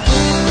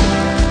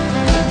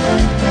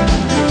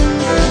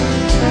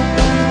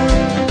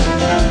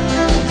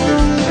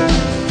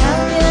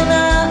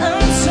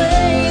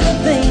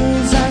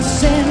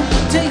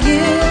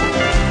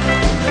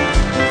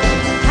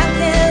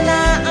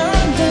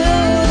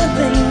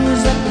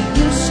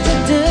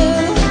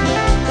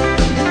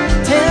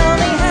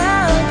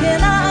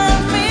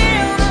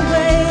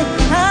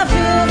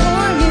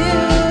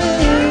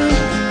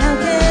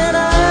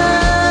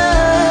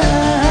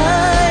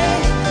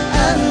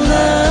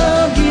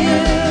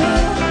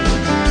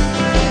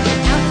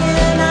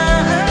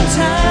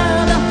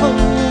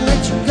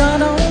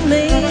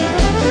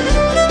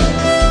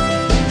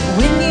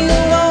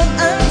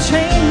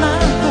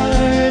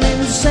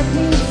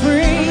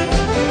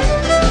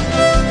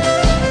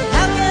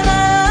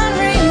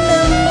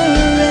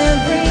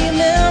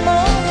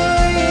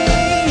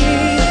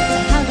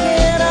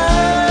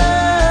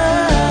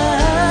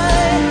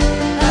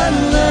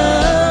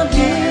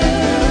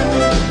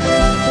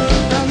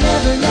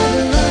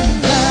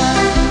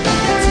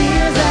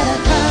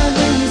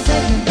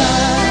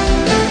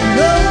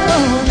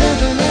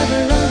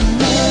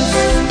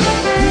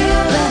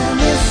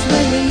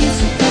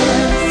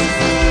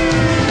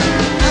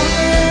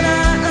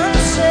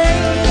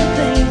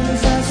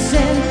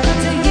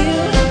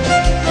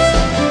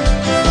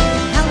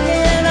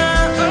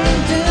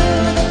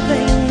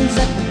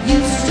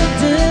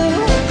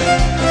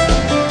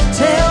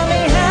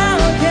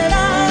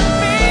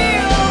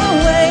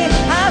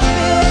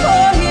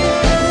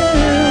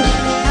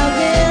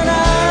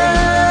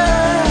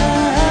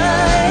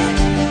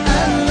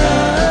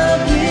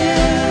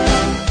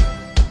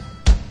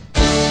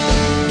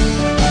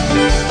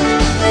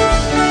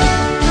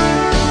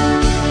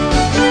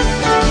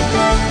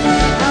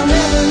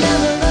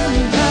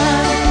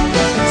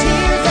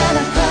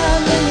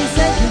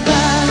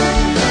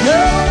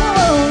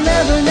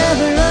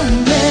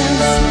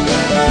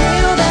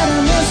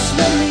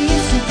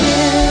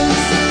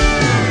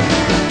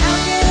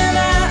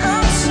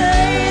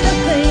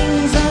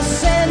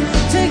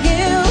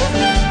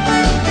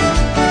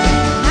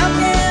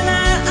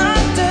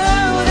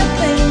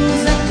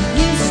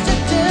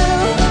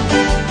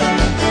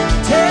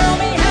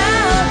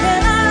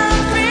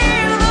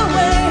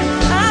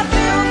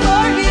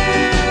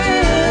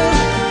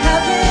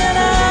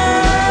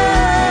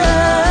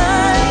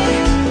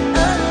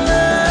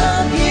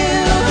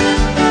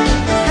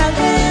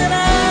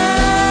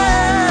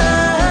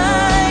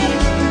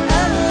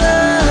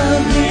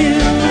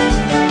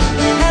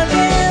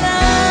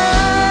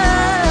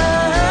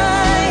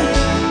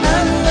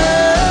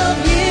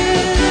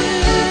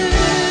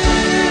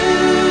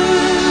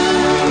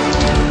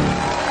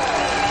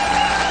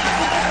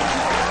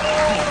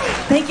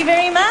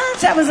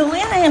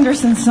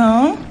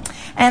 Song,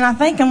 and I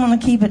think I'm going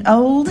to keep it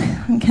old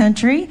and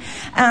country.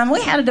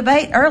 We had a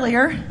debate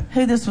earlier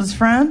who this was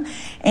from,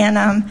 and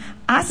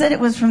I said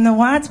it was from the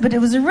Whites, but it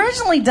was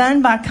originally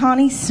done by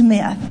Connie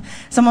Smith.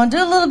 So I'm going to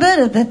do a little bit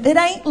of If It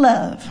Ain't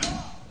Love.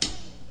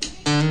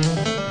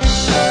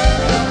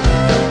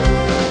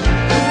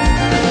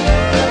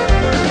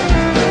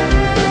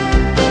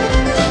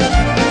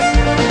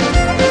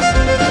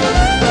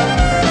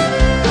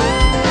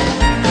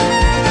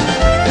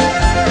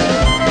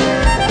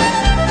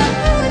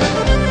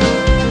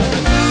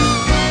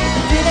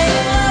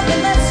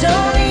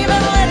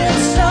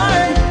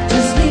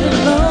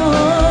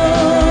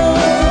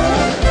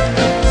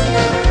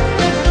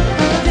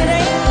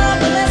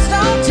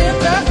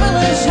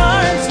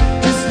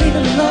 Just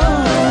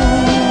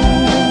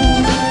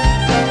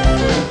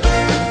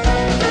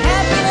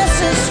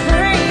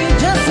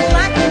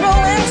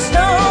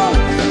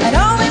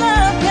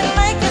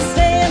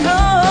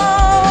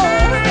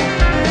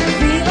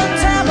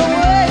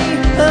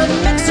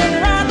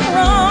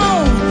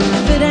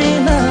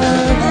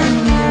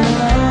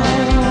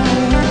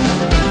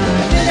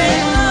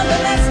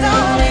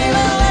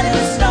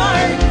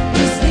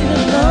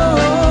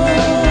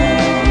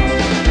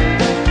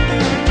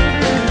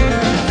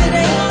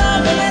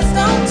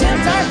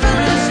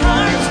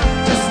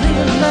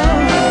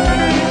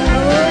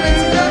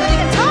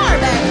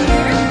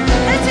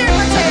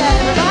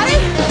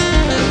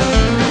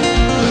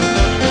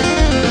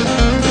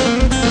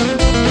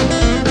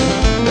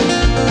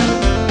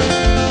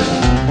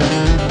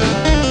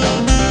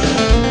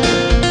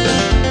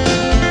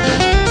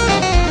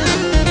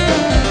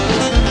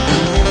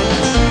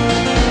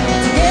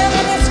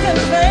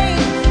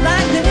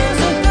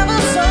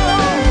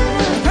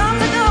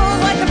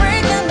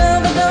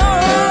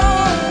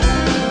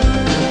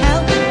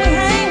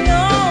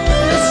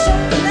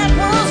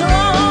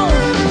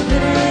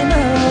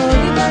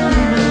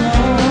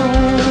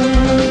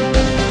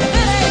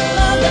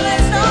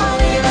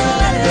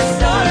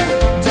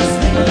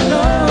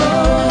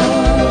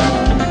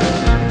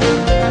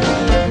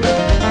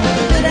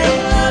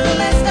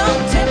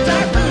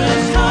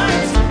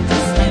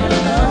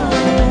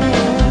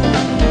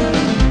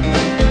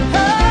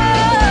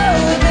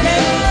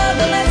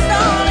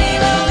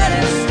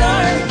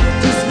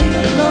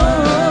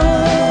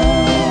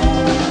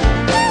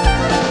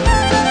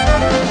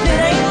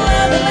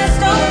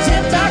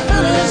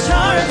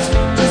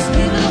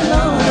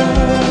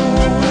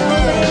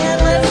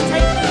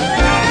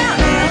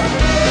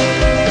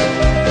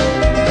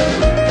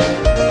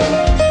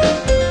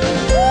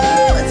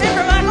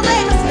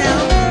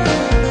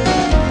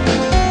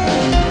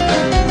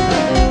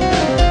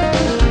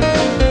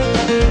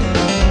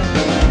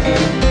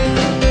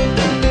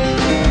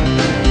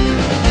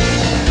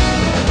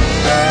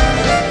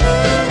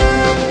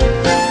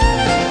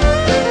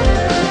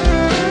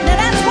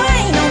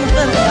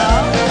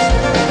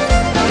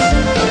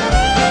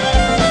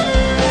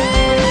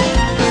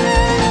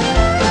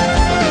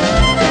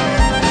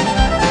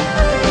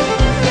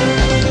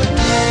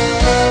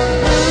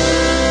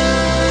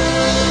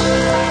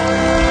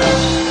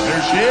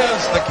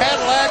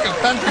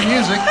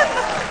music.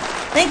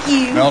 Thank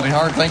you. Melody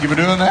Hart, thank you for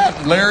doing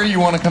that. Larry, you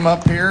want to come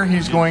up here?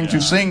 He's going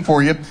to sing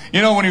for you.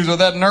 You know, when he was at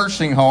that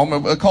nursing home,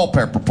 a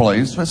Culpeper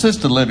place,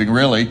 assisted living,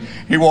 really,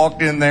 he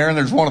walked in there, and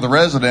there's one of the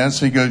residents.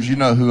 He goes, "You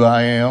know who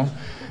I am?"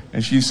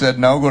 And she said,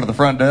 "No, go to the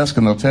front desk,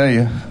 and they'll tell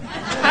you."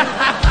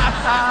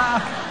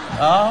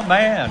 Oh,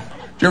 man.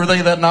 Did you ever think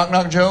of that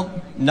knock-knock joke?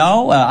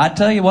 No, I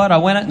tell you what, I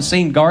went out and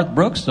seen Garth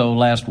Brooks, though,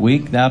 last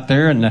week out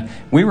there, and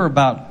we were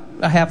about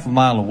a half a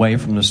mile away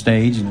from the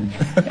stage, and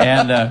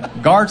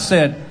Garth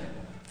said,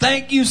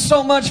 "Thank you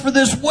so much for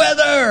this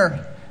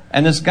weather."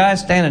 And this guy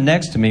standing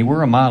next to me,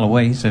 we're a mile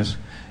away, he says,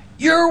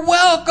 "You're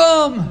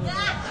welcome."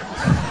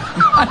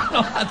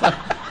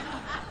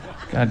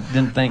 I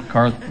didn't think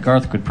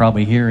Garth could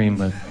probably hear him,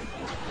 but...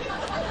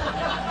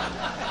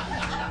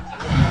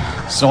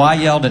 So I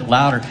yelled it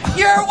louder,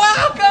 "You're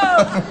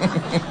welcome!"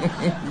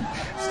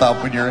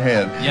 Stop with your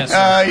head. Yes,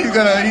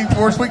 sir. Of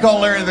course, we call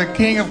Larry the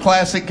king of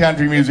classic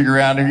country music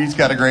around here. He's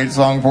got a great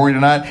song for you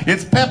tonight.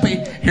 It's peppy.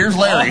 Here's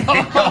Larry.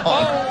 Come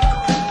on.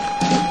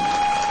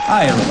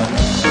 Hi, everybody.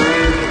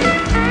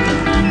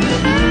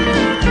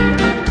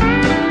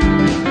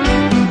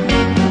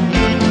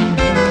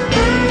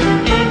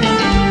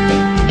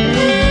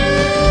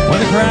 When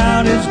the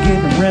crowd is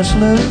getting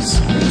restless,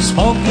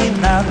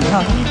 smoking out the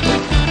hot,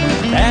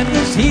 and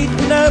is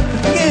heating up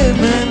and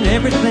giving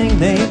everything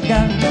they've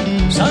got.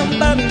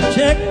 Somebody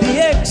check the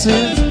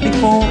exits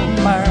before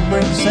the fire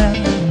breaks out.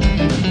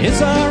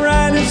 It's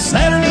alright, it's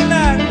Saturday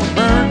night, we'll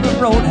burn the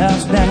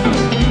roadhouse down.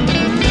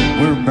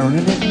 We're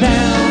burning it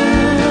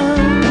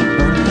down, we're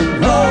burning the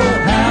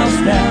roadhouse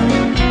down.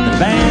 The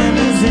band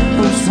is in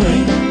full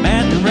swing,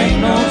 man, there ain't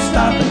no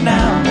stopping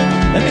now.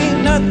 There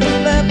ain't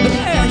nothing left but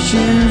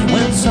ashes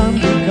when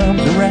Sunday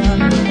comes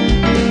around.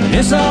 But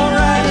it's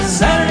alright, it's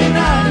Saturday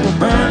night, we'll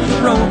burn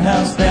the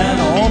roadhouse down.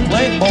 All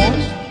play,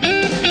 boys.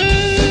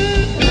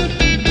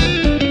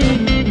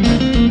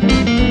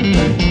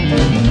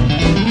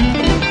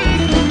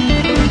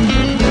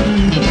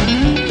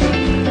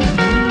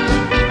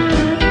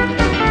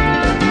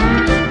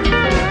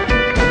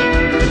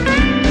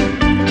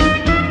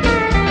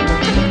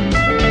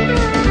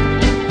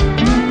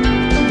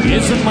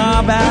 It's a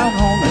mob out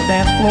on the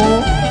dance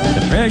floor,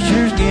 the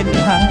pressure's getting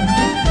high.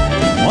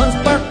 One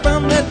spark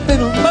from that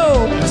fiddle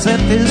bow set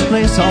this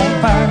place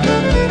on fire.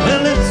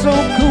 Well, it's so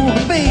cool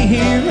to be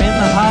here in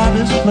the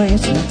hottest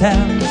place in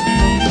town.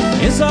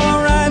 It's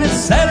alright, it's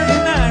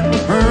Saturday night,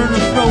 we're burning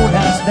the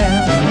roadhouse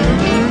down.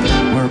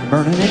 We're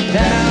burning it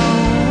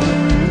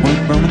down,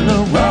 we're burning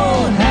the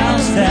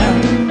roadhouse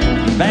down.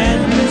 The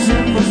band is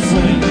in full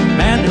swing,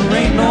 man, there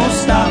ain't no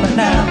stopping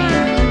now.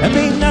 There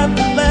ain't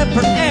nothing left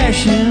for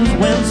ashes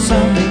when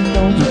Sunday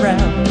goes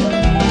around.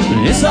 But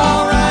it's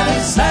alright,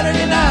 it's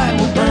Saturday night,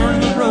 we'll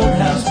burn the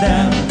roadhouse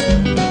down.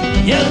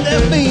 Yeah,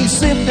 they'll be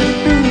sifting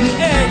through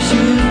the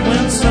ashes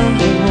when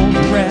Sunday rolls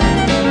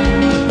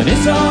around. But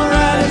it's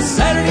alright, it's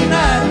Saturday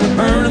night, we're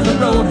burning the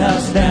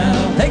roadhouse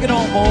down. Take it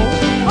on, boys.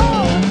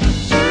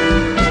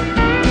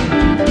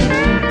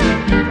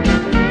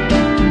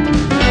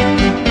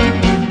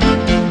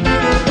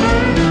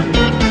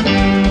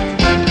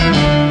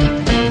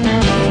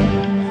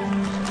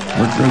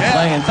 We're through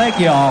playing. Thank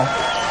you all.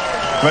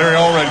 Larry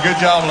Allred, good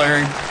job,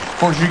 Larry. Of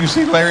course, you can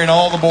see Larry and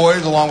all the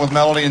boys, along with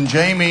Melody and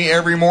Jamie,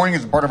 every morning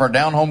as a part of our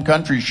Down Home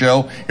Country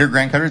show here at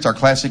Grand Country. It's our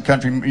classic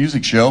country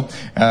music show.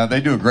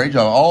 They do a great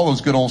job. All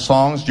those good old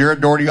songs.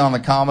 Jared Doherty on the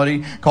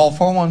comedy. Call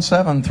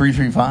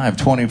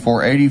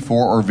 417-335-2484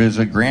 or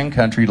visit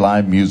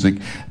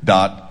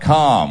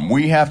grandcountrylivemusic.com.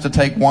 We have to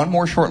take one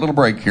more short little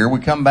break here.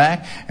 We come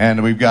back,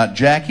 and we've got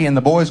Jackie and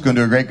the boys going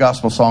to do a great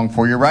gospel song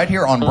for you right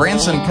here on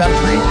Branson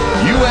Country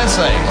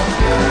USA.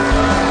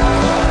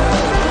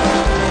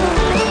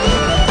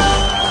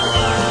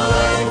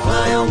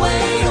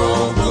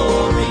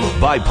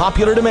 By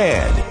popular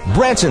demand,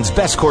 Branson's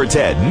best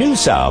quartet, New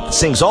South,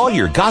 sings all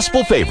your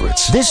gospel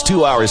favorites. This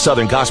 2-hour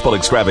Southern Gospel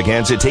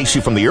extravaganza takes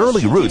you from the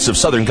early roots of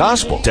Southern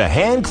Gospel to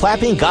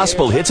hand-clapping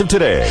gospel hits of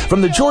today.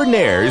 From the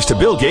Jordanaires to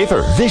Bill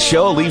Gaither, this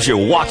show leaves you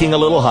walking a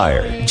little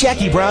higher.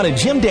 Jackie Brown and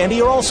Jim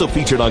Dandy are also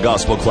featured on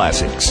Gospel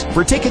Classics.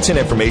 For tickets and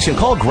information,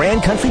 call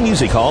Grand Country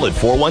Music Hall at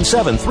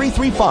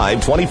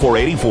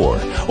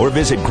 417-335-2484 or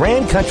visit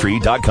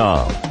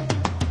grandcountry.com.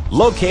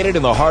 Located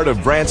in the heart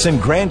of Branson,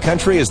 Grand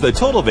Country is the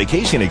total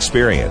vacation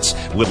experience.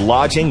 With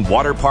lodging,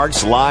 water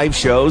parks, live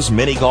shows,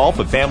 mini golf,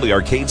 a family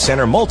arcade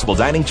center, multiple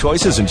dining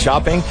choices, and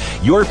shopping,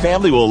 your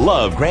family will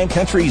love Grand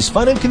Country's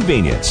fun and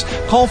convenience.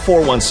 Call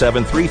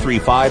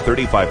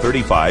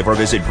 417-335-3535 or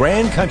visit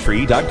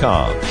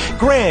grandcountry.com.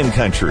 Grand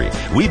Country.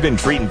 We've been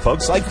treating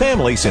folks like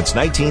family since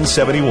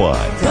 1971.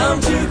 Come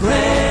to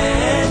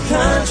Grand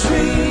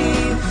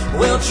Country,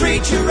 we'll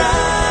treat you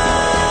right.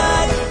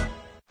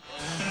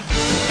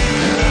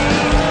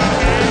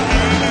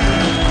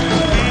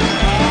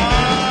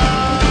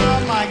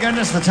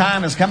 Goodness, the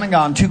time is coming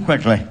on too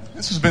quickly.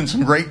 This has been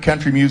some great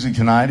country music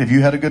tonight. Have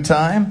you had a good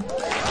time?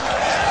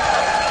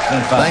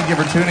 Thank you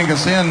for tuning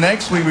us in.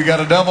 Next week we got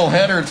a double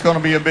header. It's going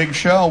to be a big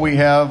show. We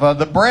have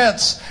the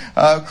Brett's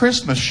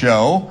Christmas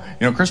show.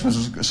 You know, Christmas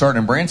is starting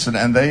in Branson,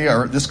 and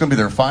this is going to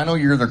be their final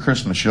year of their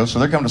Christmas show, so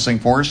they're coming to sing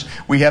for us.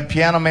 We have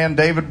piano man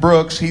David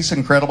Brooks. He's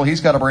incredible.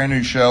 He's got a brand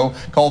new show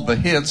called The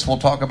Hits. We'll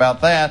talk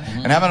about that.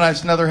 And have a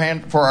nice another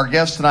hand for our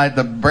guest tonight,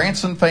 the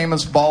Branson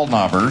Famous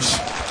Baldknobbers.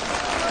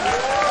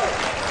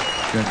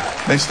 Good.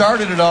 They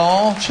started it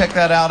all. Check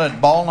that out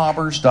at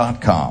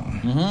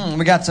baldknobbers.com.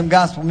 We got some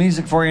gospel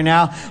music for you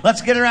now.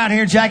 Let's get around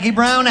here, Jackie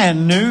Brown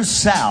and New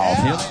South.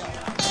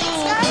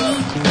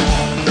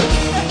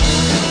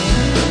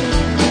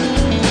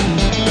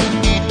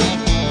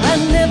 I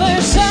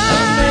never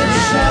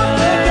shall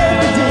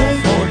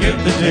forget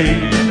the day.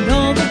 And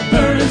all the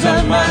burdens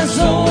of my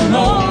soul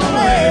roll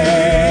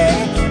away.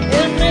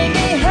 It made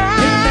me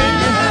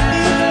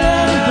happy,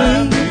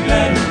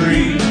 glad and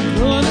free.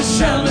 Gonna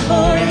shout it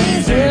for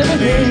His every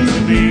day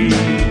to be.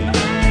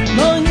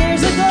 Long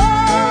years ago,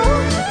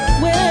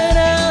 went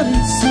out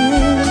in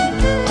sin.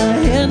 I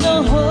had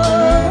no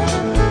hope,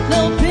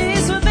 no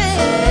peace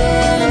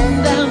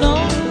within. Down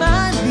on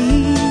my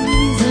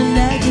knees in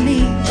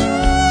agony, I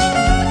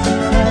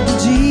cried to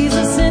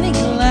Jesus and He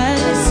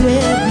gladly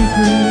set me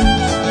free.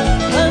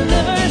 I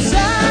never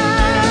shall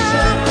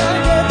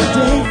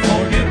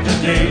forget the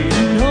day.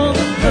 And all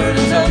the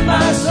burdens of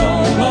my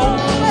soul roll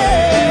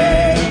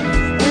away.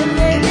 And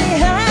made me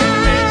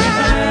happy,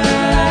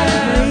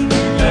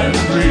 glad and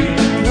free.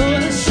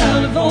 Gonna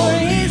shout it for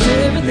He's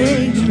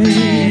everything to me.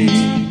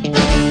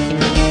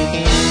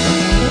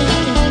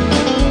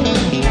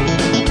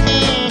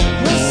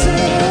 I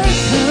said,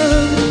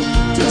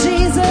 come to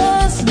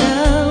Jesus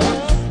now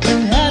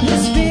and at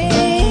His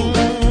feet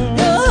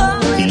you'll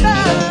humbly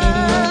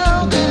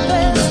bow.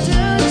 Confess to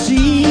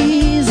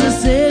Jesus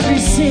every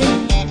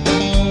sin.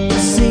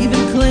 Save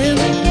and cleanse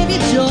and give you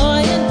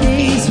joy and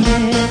peace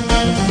within.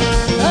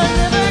 I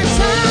never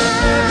shall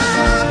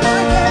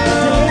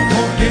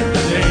forget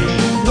the day.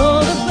 And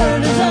all the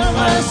burdens of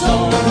my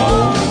soul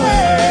roll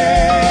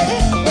away.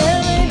 And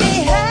made me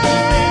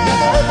happy,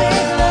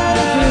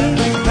 glad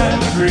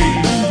and free.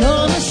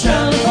 Gonna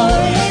shout for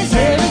His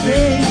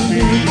everything to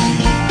me.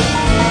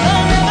 I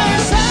never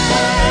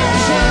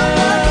shall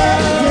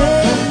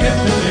forget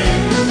the day.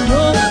 And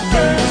all the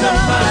burdens of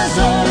my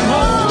soul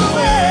roll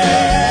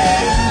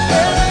away.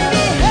 And made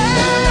me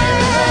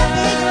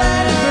happy,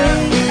 glad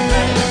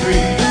and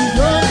free.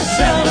 Gonna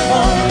shout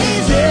for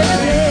His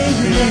everything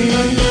to me.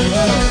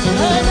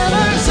 I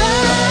never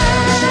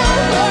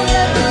shall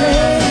forget the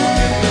day.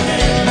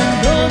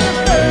 And all the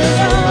burdens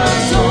of my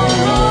soul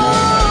roll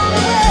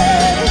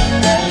away.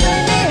 And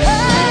made me happy, glad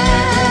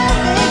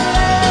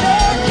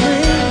and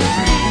free.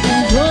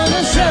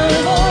 Gonna shout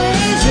for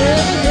His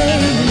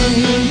everything to me.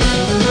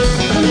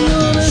 I'm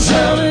gonna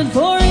shout it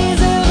for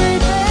His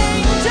everything to me.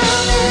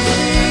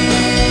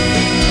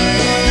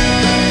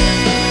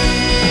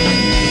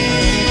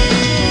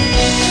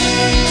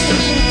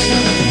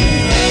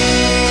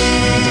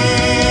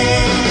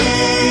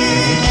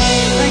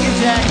 Thank you,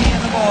 Jackie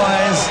and the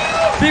boys.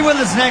 Be with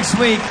us next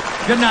week.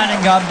 Good night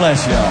and God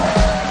bless you all.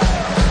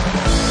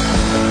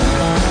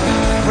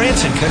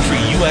 Branson Country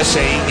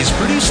USA is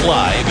produced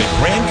live at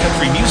Grand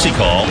Country Music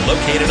Hall,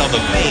 located on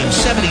the famed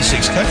 76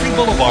 Country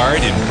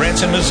Boulevard in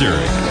Branson,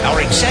 Missouri. Our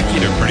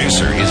executive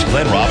producer is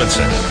Glenn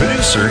Robinson.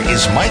 Producer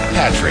is Mike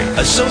Patrick.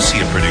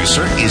 Associate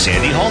producer is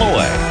Andy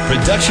Holloway.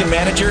 Production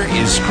manager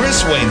is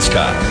Chris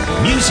Wainscott.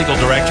 Musical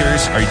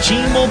directors are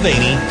Gene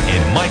Mulvaney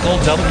and Michael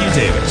W.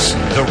 Davis.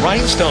 The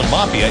Rhinestone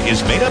Mafia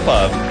is made up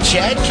of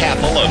Chad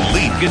Cappell on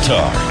lead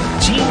guitar,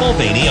 Gene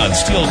Mulvaney on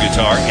steel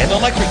guitar and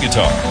electric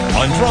guitar.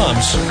 On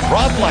drums,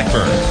 Rob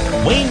Blackburn,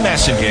 Wayne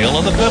Massengale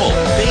on the fiddle,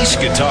 bass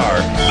guitar,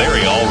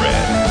 Larry Allred,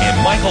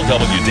 and Michael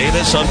W.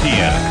 Davis on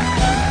piano.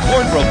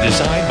 Wardrobe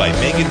design by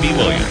Megan B.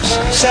 Williams.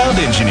 Sound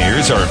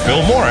engineers are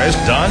Phil Morris,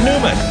 Don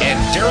Newman, and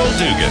Daryl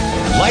Dugan.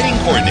 Lighting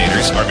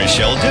coordinators are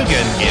Michelle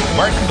Dugan and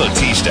Martin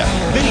Bautista.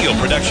 Video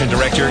production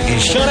director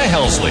is Shauna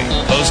Helsley.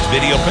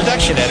 Post-video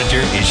production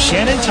editor is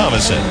Shannon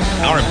Thomason.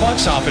 Our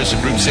box office and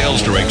group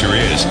sales director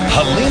is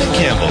Helena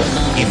Campbell.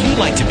 If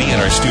you'd like to be in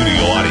our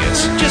studio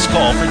audience, just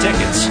call for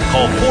tickets.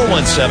 Call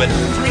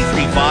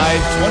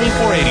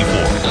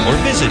 417-335-2484 or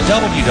visit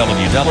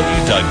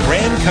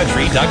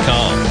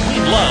www.grandcountry.com.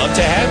 We'd love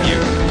to have you.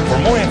 For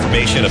more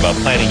information about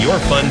planning your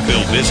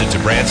fun-filled visit to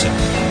Branson,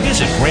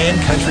 visit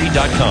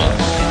grandcountry.com.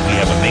 We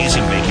have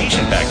amazing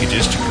vacation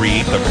packages to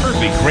create the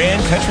perfect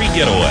Grand Country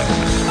getaway.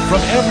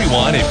 From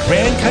everyone at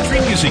Grand Country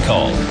Music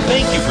Hall,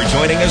 thank you for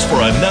joining us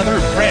for another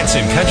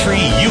Branson Country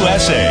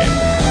USA.